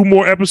coming. 2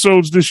 more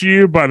episodes this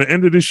year. By the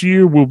end of this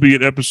year, we'll be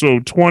at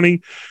episode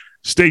 20.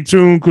 Stay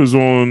tuned because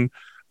in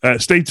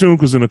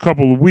a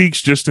couple of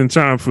weeks, just in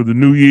time for the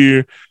new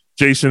year,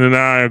 Jason and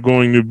I are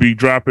going to be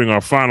dropping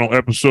our final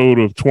episode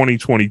of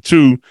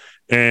 2022,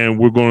 and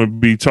we're going to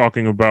be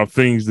talking about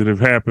things that have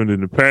happened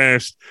in the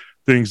past,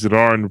 things that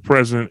are in the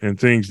present, and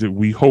things that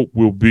we hope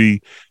will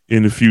be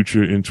in the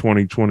future in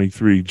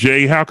 2023.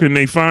 Jay, how can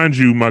they find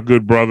you, my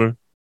good brother?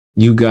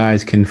 You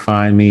guys can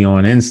find me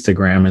on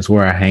Instagram. It's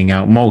where I hang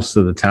out most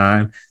of the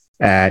time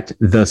at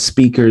The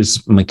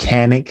Speakers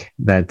Mechanic.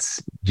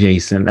 That's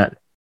Jason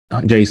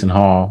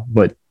Hall,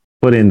 but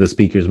put in The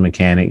Speakers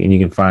Mechanic and you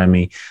can find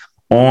me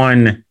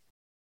on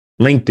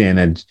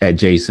LinkedIn at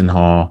Jason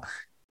Hall,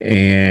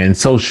 and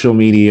social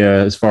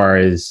media as far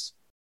as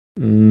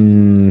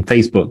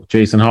Facebook,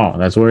 Jason Hall.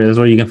 That's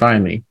where you can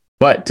find me.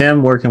 But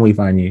Tim, where can we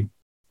find you?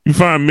 You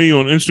find me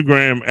on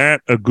Instagram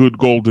at A Good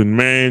Golden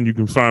Man. You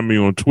can find me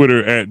on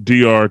Twitter at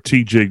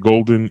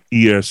DRTJGolden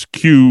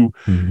ESQ.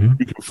 Mm-hmm.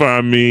 You can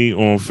find me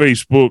on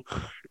Facebook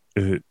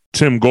at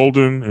Tim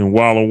Golden and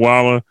Walla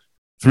Walla.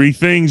 3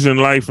 things in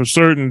life are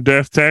certain: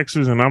 death,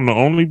 taxes, and I'm the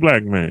only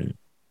black man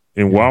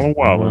in Walla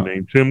Walla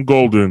named Tim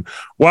Golden.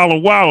 Walla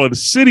Walla, the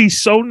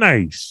city's so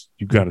nice.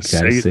 You gotta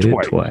say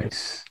it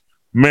twice.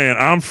 Man,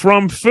 I'm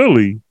from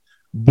Philly,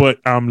 but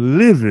I'm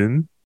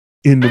living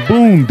in the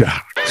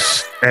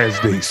boondocks, as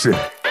they say.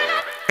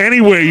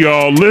 Anyway,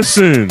 y'all,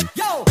 listen.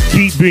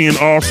 Keep being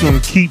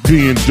awesome. Keep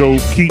being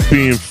dope. Keep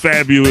being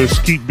fabulous.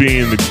 Keep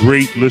being the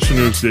great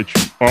listeners that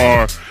you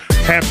are.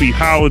 Happy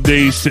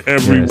holidays to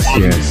everyone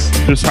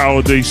this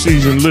holiday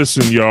season.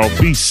 Listen, y'all,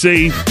 be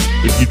safe.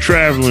 If you're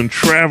traveling,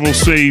 travel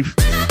safe.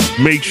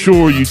 Make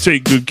sure you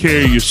take good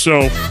care of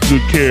yourself,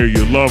 good care of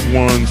your loved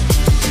ones.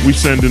 We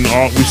sending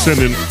all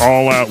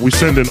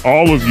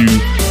of you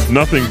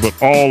nothing but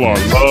all our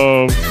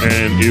love.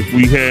 And if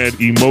we had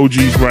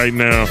emojis right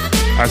now,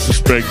 I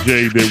suspect,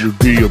 Jay, there would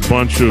be a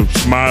bunch of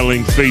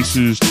smiling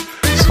faces,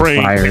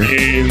 praying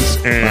hands,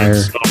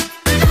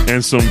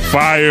 and some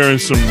fire and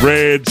some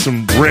red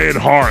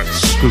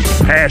hearts, because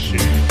the passion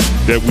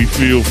that we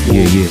feel for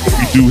what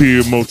we do here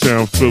in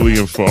Motown Philly,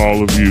 and for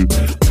all of you.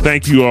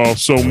 Thank you all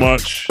so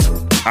much.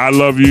 I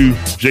love you.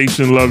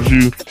 Jason loves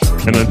you.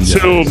 And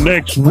until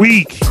next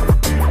week,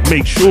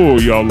 make sure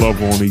y'all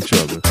love on each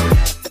other.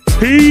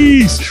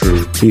 Peace.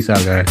 True. Peace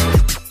out,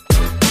 guys.